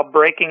thinks about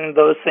breaking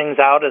those things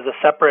out as a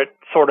separate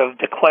sort of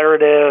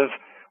declarative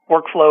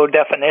workflow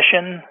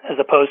definition, as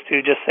opposed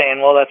to just saying,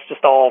 well, that's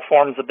just all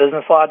forms of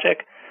business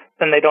logic,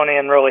 then they don't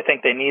even really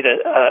think they need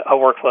a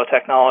workflow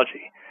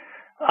technology.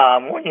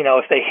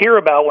 If they hear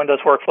about Windows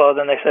workflow,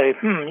 then they say,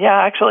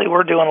 actually,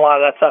 we're doing a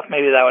lot of that stuff.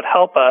 Maybe that would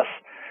help us.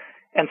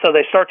 And so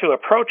they start to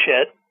approach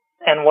it.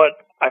 And what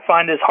I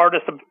find is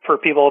hardest for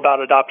people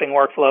about adopting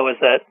workflow is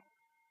that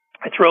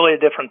it's really a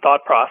different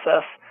thought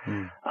process,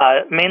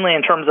 mainly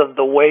in terms of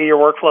the way your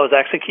workflows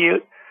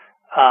execute,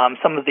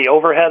 some of the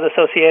overhead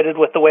associated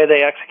with the way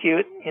they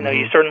execute.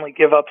 You certainly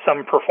give up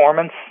some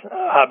performance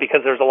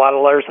because there's a lot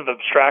of layers of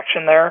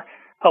abstraction there,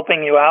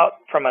 helping you out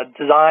from a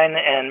design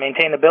and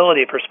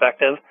maintainability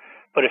perspective.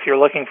 But if you're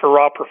looking for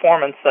raw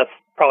performance, that's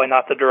probably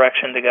not the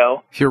direction to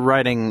go. If you're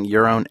writing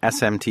your own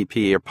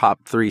SMTP or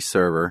POP3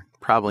 server,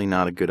 probably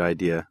not a good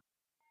idea.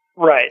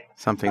 Right.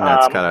 Something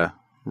that's got to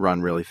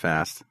run really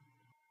fast.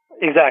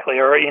 Exactly.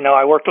 Or,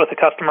 I worked with a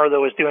customer that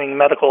was doing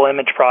medical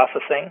image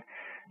processing.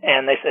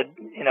 And they said,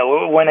 we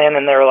went in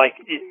and they're like,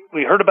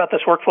 we heard about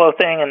this workflow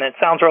thing and it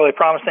sounds really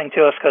promising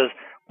to us because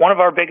one of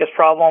our biggest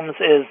problems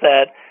is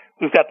that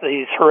we've got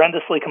these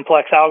horrendously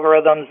complex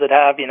algorithms that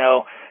have,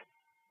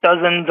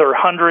 dozens or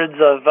hundreds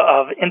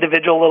of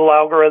individual little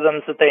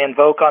algorithms that they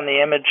invoke on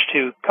the image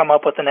to come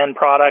up with an end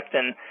product,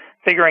 and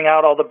figuring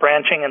out all the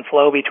branching and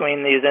flow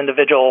between these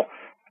individual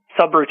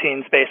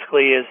subroutines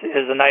basically is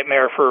a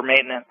nightmare for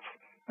maintenance.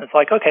 It's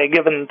like, okay,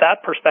 given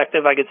that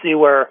perspective, I could see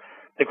where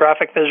the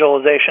graphic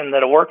visualization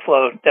that a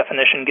workflow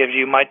definition gives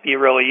you might be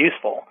really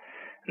useful.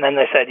 And then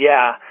they said,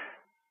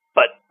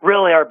 but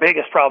really our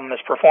biggest problem is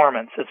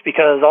performance. It's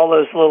because all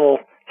those little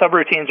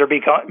subroutines are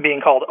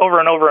being called over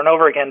and over and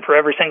over again for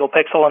every single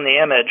pixel in the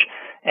image,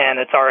 and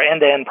it's our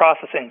end-to-end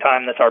processing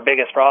time that's our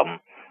biggest problem.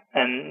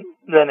 And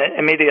then it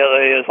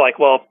immediately is like,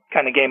 well,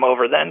 kind of game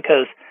over then,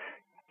 because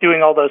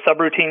doing all those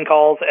subroutine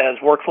calls as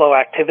workflow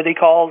activity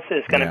calls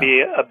is going to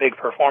be a big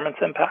performance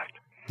impact.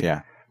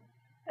 Yeah.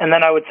 And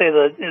then I would say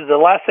the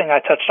last thing I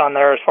touched on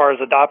there as far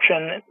as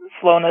adoption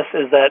slowness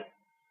is that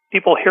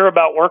people hear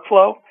about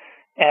workflow,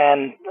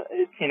 and,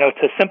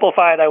 to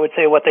simplify it, I would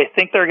say what they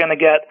think they're going to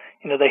get,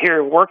 they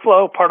hear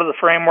workflow, part of the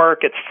framework,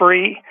 it's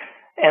free,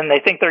 and they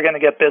think they're going to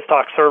get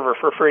BizTalk Server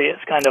for free.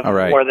 It's kind of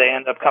where they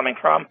end up coming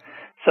from.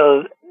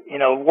 So,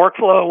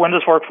 workflow,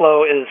 Windows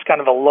workflow is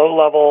kind of a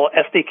low-level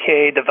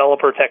SDK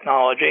developer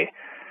technology.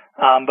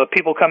 But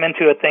people come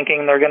into it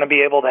thinking they're going to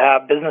be able to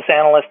have business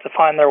analysts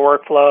define their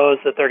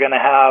workflows, that they're going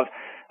to have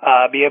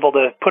be able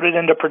to put it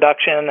into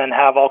production and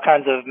have all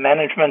kinds of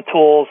management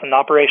tools and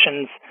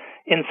operations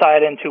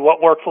insight into what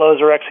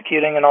workflows are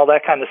executing and all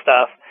that kind of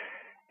stuff.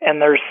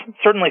 And there's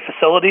certainly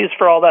facilities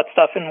for all that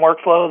stuff in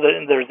workflow.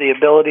 There's the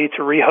ability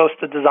to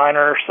rehost a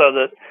designer so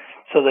that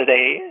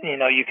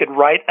you could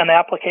write an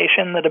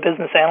application that a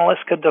business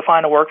analyst could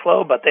define a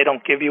workflow, but they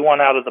don't give you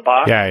one out of the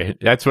box. Yeah,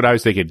 that's what I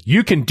was thinking.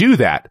 You can do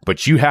that,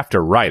 but you have to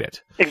write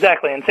it.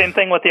 Exactly. And same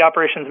thing with the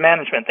operations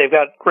management. They've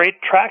got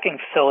great tracking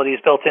facilities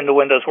built into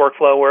Windows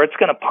workflow where it's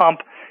going to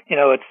pump,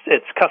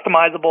 it's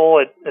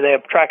customizable. They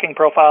have tracking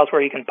profiles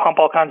where you can pump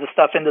all kinds of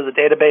stuff into the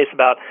database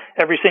about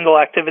every single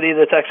activity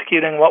that's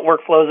executing, what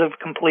workflows have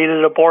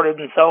completed, aborted,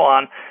 and so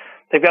on.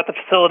 They've got the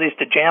facilities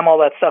to jam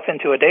all that stuff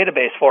into a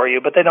database for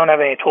you, but they don't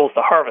have any tools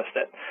to harvest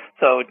it.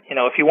 So,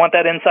 if you want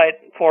that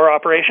insight for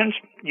operations,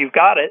 you've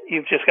got it.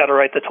 You've just got to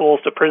write the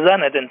tools to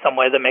present it in some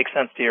way that makes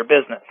sense to your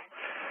business.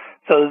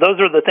 So those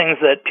are the things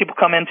that people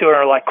come into and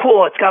are like,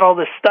 cool, it's got all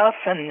this stuff.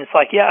 And it's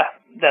like, yeah,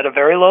 at a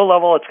very low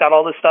level, it's got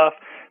all this stuff.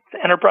 It's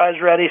enterprise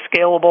ready,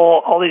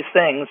 scalable, all these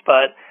things,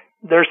 but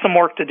there's some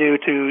work to do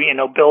to,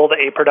 build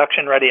a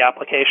production-ready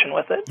application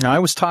with it. Now, I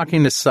was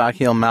talking to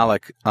Sahil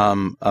Malik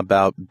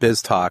about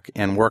BizTalk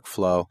and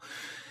workflow,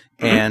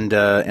 and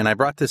I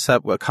brought this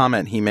up, a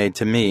comment he made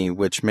to me,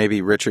 which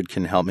maybe Richard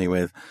can help me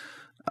with.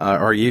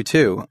 or you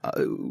too,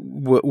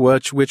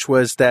 which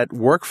was that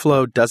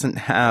workflow doesn't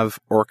have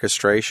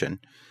orchestration.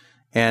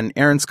 And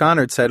Aaron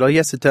Sconard said, "Oh,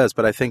 yes, it does,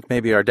 but I think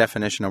maybe our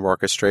definition of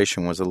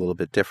orchestration was a little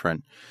bit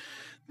different."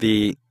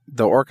 The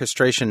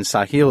orchestration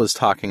Sahil is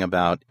talking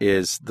about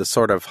is the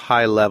sort of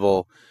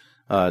high-level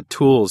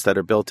tools that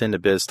are built into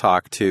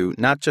BizTalk to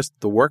not just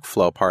the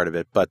workflow part of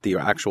it, but the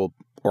actual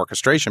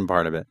orchestration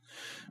part of it.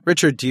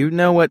 Richard, do you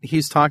know what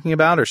he's talking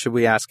about, or should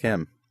we ask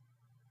him?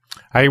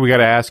 I think we got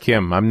to ask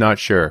him. I'm not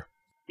sure.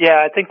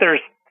 Yeah, I think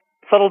there's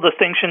subtle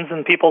distinctions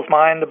in people's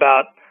mind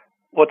about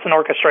what's an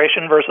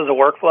orchestration versus a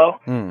workflow.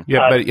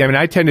 Yeah, but I mean,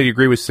 I tend to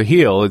agree with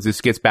Sahil. As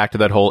this gets back to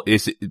that whole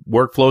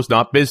workflow's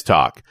not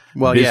BizTalk.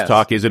 Well,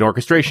 BizTalk is an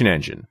orchestration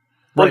engine.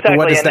 Well, Right, exactly. but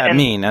what does that and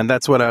mean? And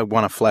that's what I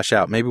want to flesh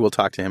out. Maybe we'll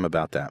talk to him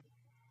about that.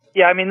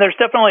 Yeah, I mean, there's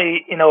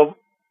definitely,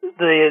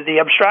 the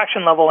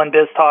abstraction level in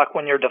BizTalk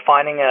when you're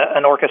defining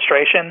an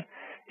orchestration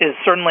is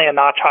certainly a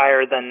notch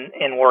higher than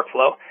in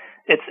workflow.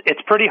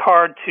 It's pretty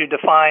hard to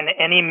define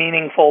any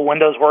meaningful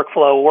Windows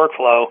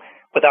workflow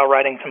without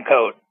writing some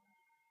code.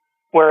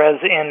 Whereas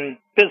in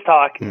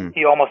BizTalk,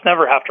 you almost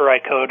never have to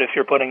write code if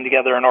you're putting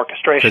together an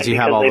orchestration Because you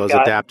have all those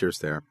adapters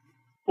there.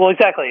 Well,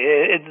 exactly.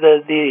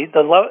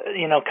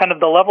 Kind of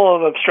the level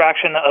of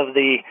abstraction of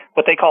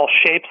what they call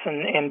shapes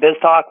in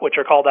BizTalk, which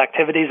are called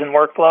activities in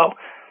workflow.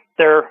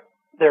 They're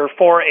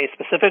for a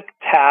specific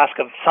task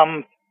of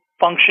some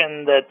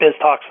function that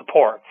BizTalk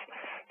supports.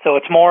 So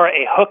it's more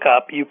a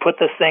hookup. You put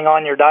this thing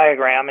on your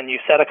diagram and you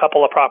set a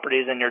couple of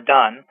properties and you're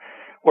done.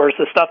 Whereas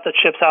the stuff that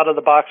ships out of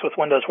the box with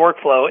Windows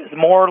Workflow is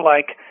more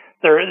like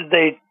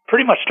they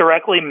pretty much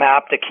directly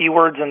map to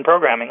keywords in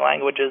programming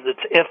languages. It's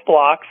if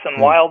blocks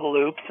and while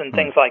loops and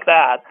things like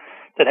that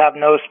have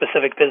no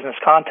specific business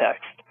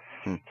context.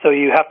 So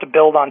you have to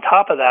build on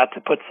top of that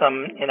to put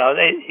some,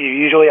 you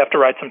usually have to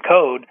write some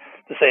code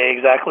to say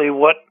exactly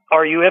what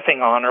are you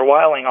ifing on or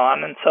whiling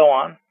on and so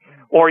on.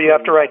 Or you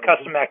have to write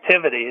custom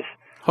activities.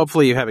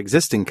 Hopefully you have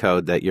existing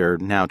code that you're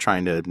now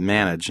trying to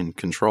manage and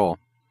control.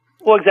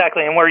 Well,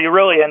 exactly. And where you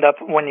really end up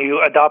when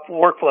you adopt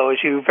workflow is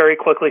you very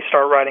quickly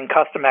start writing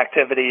custom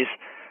activities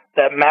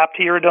that map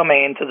to your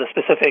domain, to the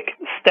specific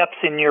steps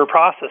in your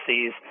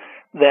processes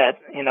that,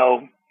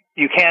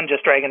 you can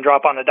just drag and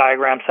drop on a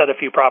diagram, set a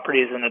few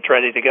properties, and it's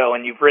ready to go.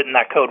 And you've written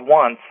that code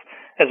once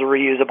as a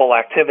reusable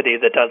activity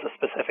that does a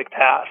specific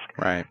task.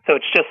 Right. So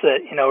it's just that,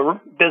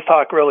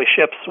 BizTalk really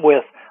ships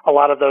with a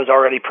lot of those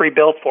already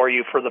pre-built for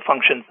you for the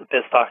functions that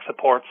BizTalk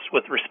supports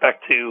with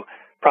respect to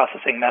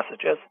processing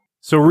messages.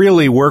 So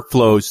really,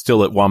 workflow is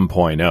still at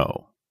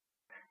 1.0.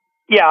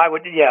 Yeah,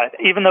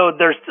 even though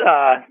there's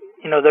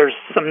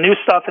some new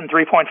stuff in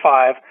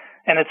 3.5,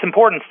 and it's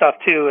important stuff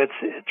too. It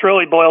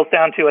really boils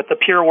down to, at the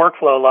pure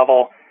workflow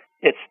level,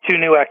 it's two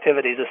new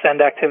activities, a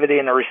send activity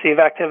and a receive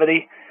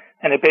activity,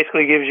 and it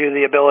basically gives you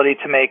the ability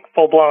to make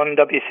full-blown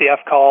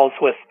WCF calls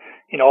with,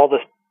 all the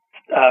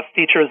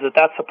features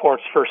that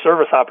supports for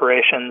service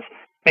operations,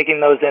 making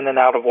those in and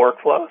out of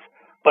workflows.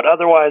 But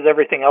otherwise,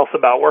 everything else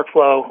about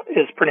workflow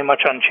is pretty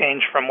much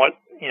unchanged from what,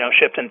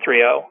 shipped in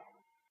 3.0.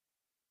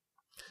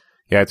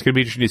 Yeah, it's going to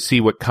be interesting to see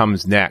what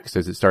comes next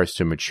as it starts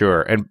to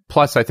mature. And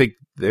plus, I think,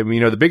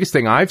 the biggest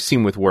thing I've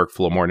seen with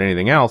workflow more than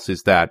anything else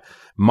is that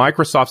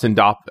Microsoft's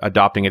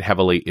adopting it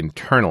heavily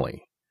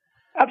internally.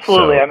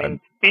 Absolutely. So,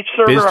 each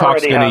server BizTalk's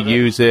already going to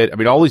use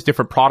it. All these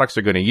different products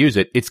are going to use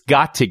it. It's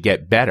got to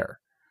get better.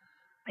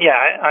 Yeah,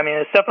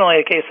 it's definitely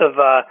a case of,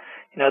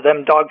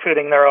 them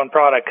dog-fooding their own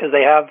product, because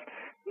they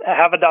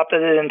have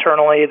adopted it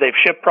internally. They've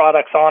shipped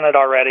products on it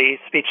already.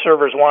 Speech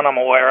Server's one I'm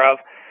aware of.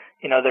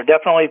 They're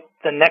definitely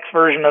the next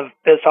version of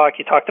BizTalk.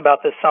 You talked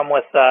about this some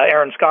with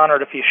Aaron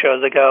Sconard a few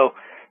shows ago,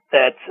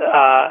 that,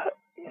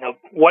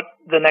 what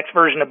the next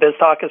version of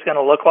BizTalk is going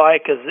to look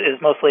like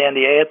is mostly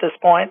NDA at this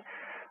point.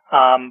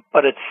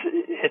 But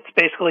it's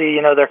basically,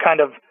 they're kind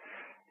of,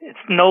 it's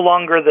no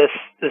longer this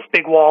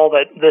big wall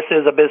that this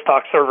is a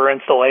BizTalk server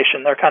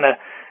installation. They're kind of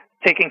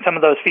taking some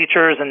of those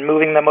features and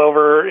moving them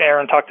over.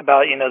 Aaron talked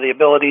about, the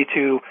ability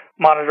to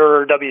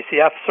monitor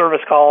WCF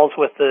service calls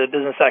with the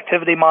business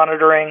activity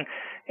monitoring,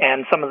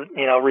 and some of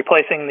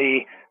replacing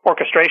the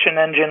orchestration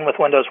engine with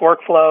Windows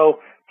Workflow.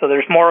 So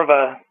there's more of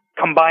a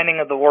combining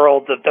of the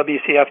worlds of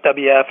WCF,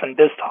 WF, and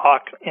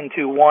BizTalk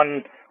into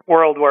one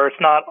world where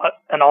it's not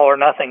an all or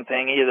nothing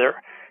thing either.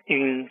 You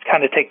can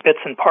kind of take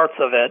bits and parts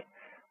of it.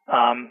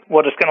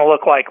 What it's going to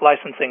look like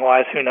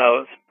licensing-wise, who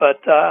knows?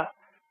 But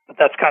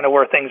that's kind of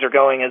where things are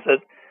going, is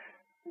that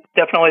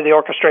definitely the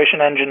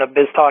orchestration engine of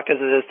BizTalk as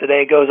it is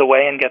today goes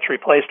away and gets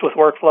replaced with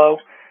workflow.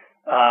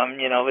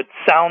 It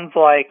sounds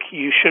like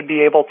you should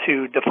be able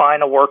to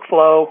define a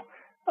workflow,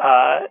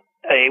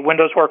 a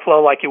Windows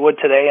workflow like you would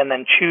today, and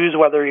then choose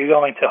whether you're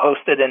going to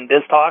host it in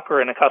BizTalk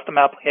or in a custom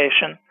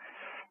application.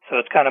 So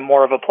it's kind of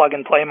more of a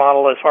plug-and-play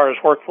model as far as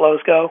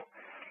workflows go.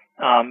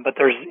 But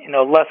there's,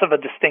 less of a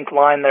distinct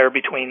line there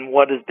between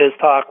what is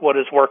BizTalk, what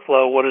is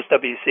workflow, what is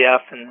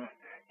WCF, and,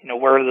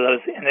 where do those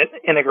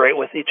integrate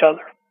with each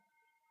other.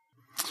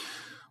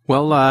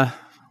 Well,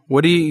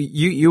 what do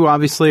you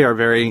obviously are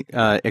very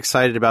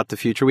excited about the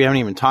future. We haven't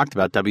even talked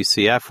about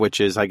WCF, which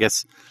is, I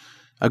guess,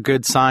 a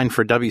good sign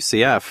for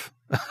WCF.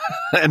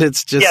 And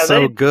it's just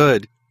so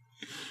good.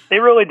 They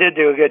really did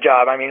do a good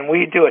job. I mean,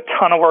 we do a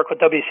ton of work with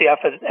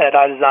WCF at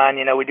iDesign.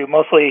 You know, we do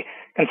mostly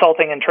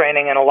consulting and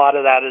training, and a lot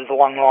of that is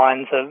along the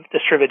lines of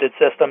distributed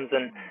systems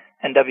and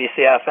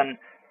WCF. And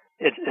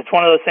it's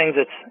one of those things.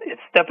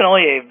 It's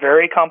definitely a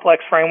very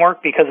complex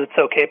framework because it's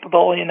so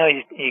capable. You know,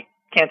 you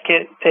can't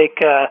take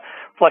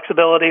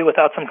flexibility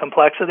without some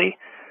complexity.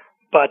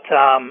 But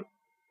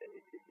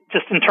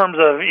just in terms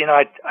of, you know,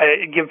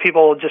 I give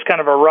people just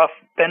kind of a rough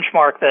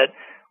benchmark that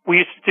we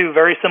used to do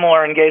very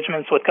similar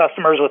engagements with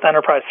customers with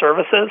enterprise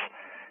services.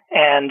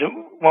 And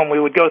when we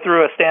would go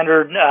through a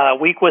standard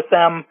week with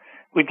them,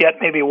 we'd get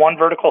maybe one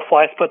vertical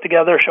slice put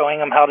together showing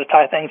them how to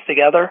tie things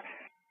together.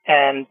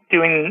 And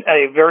doing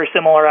a very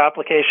similar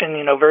application,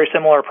 you know, very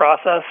similar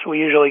process, we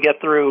usually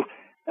get through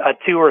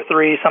 2 or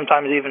 3,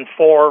 sometimes even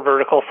 4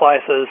 vertical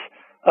slices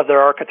of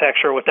their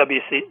architecture with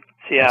WCF.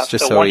 It's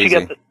just so once easy.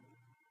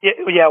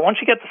 Once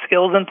you get the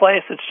skills in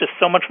place, it's just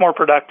so much more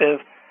productive.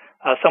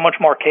 So much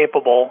more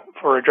capable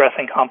for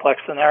addressing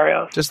complex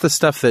scenarios. Just the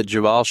stuff that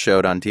Jawal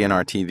showed on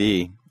DNR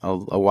TV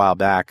a while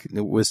back,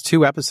 it was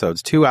 2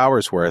 episodes, 2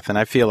 hours worth, and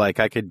I feel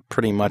like I could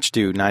pretty much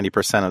do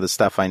 90% of the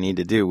stuff I need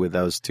to do with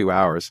those 2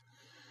 hours.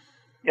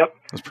 Yep.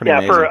 It's pretty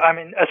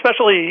amazing.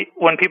 Especially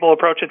when people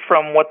approach it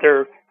from what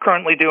they're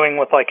currently doing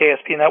with like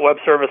ASP.NET Web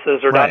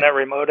Services or Right. .NET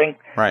Remoting.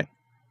 Right.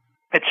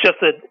 It's just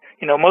that,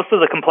 you know, most of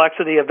the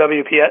complexity of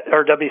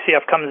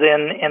WCF comes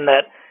in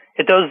that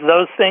it does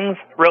those things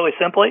really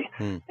simply.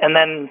 And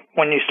then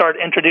when you start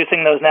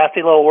introducing those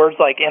nasty little words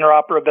like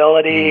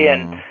interoperability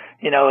and,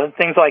 you know,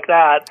 things like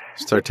that,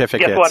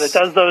 certificates. Guess what? It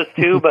does those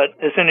too, but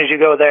as soon as you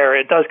go there,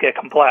 it does get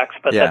complex.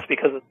 But Yeah. that's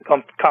because it's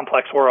a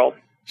complex world.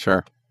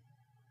 Sure.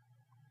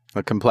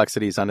 The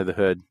complexities under the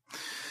hood.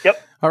 Yep.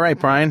 All right,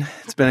 Brian.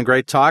 It's been a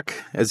great talk,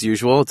 as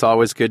usual. It's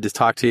always good to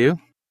talk to you.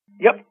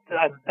 Yep.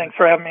 Thanks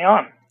for having me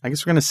on. I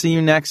guess we're going to see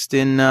you next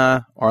in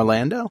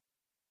Orlando.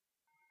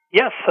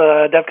 Yes,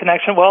 Dev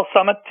Connection. Well,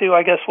 Summit too.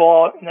 I guess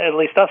we'll, at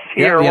least us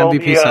here, the will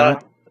MVP be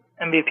Summit.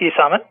 MVP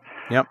Summit.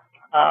 Yep.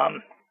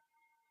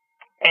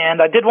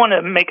 And I did want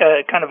to make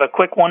a kind of a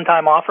quick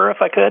one-time offer,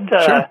 if I could.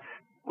 Sure.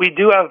 We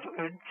do have,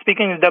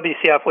 speaking of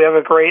WCF, we have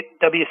a great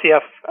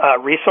WCF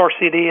resource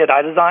CD at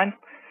iDesign.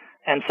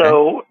 And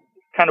so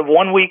kind of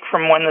 1 week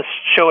from when this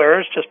show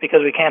airs, just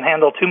because we can't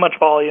handle too much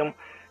volume,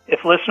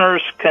 if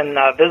listeners can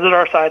visit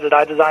our site at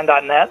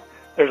iDesign.net,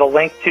 there's a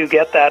link to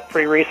get that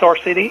free resource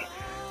CD.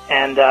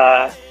 And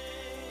go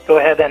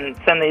ahead and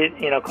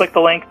click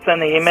the link,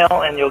 send the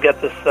email, and you'll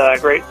get this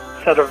great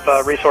set of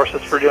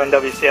resources for doing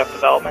WCF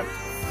development.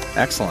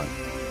 Excellent.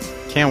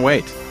 Can't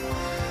wait.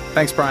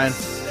 Thanks, Brian.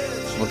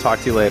 We'll talk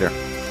to you later.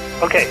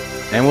 Okay.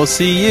 And we'll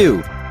see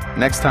you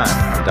next time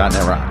on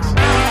 .NET Rocks.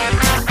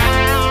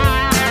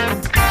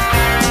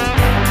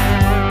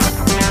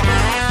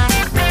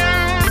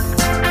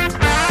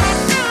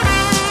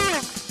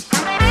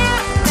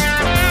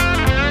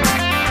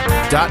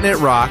 .NET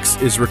Rocks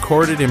is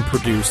recorded and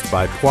produced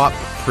by PWOP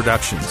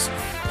Productions,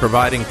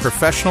 providing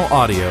professional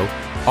audio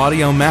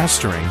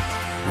mastering,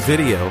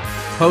 video,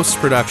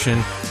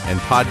 post-production, and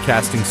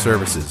podcasting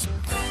services.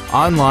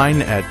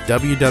 Online at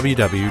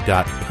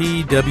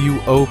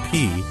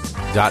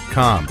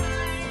www.pwop.com.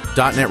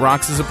 .NET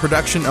Rocks is a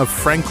production of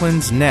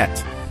Franklin's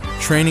Net,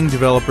 training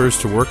developers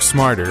to work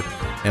smarter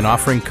and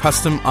offering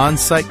custom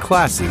on-site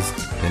classes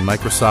in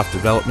Microsoft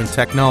development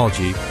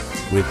technology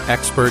with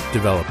expert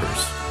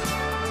developers.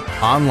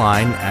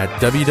 Online at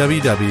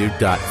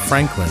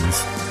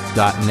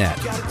www.franklins.net.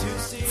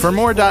 For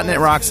more .NET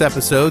Rocks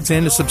episodes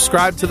and to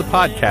subscribe to the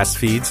podcast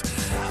feeds,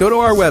 go to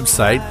our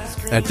website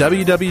at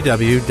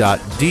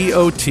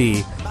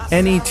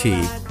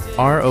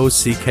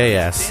www.dotnetrocks.com.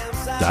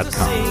 Got a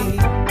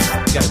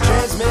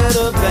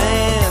transmitter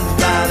banned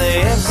by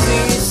the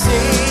FCC.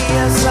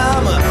 Yes,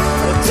 I'm a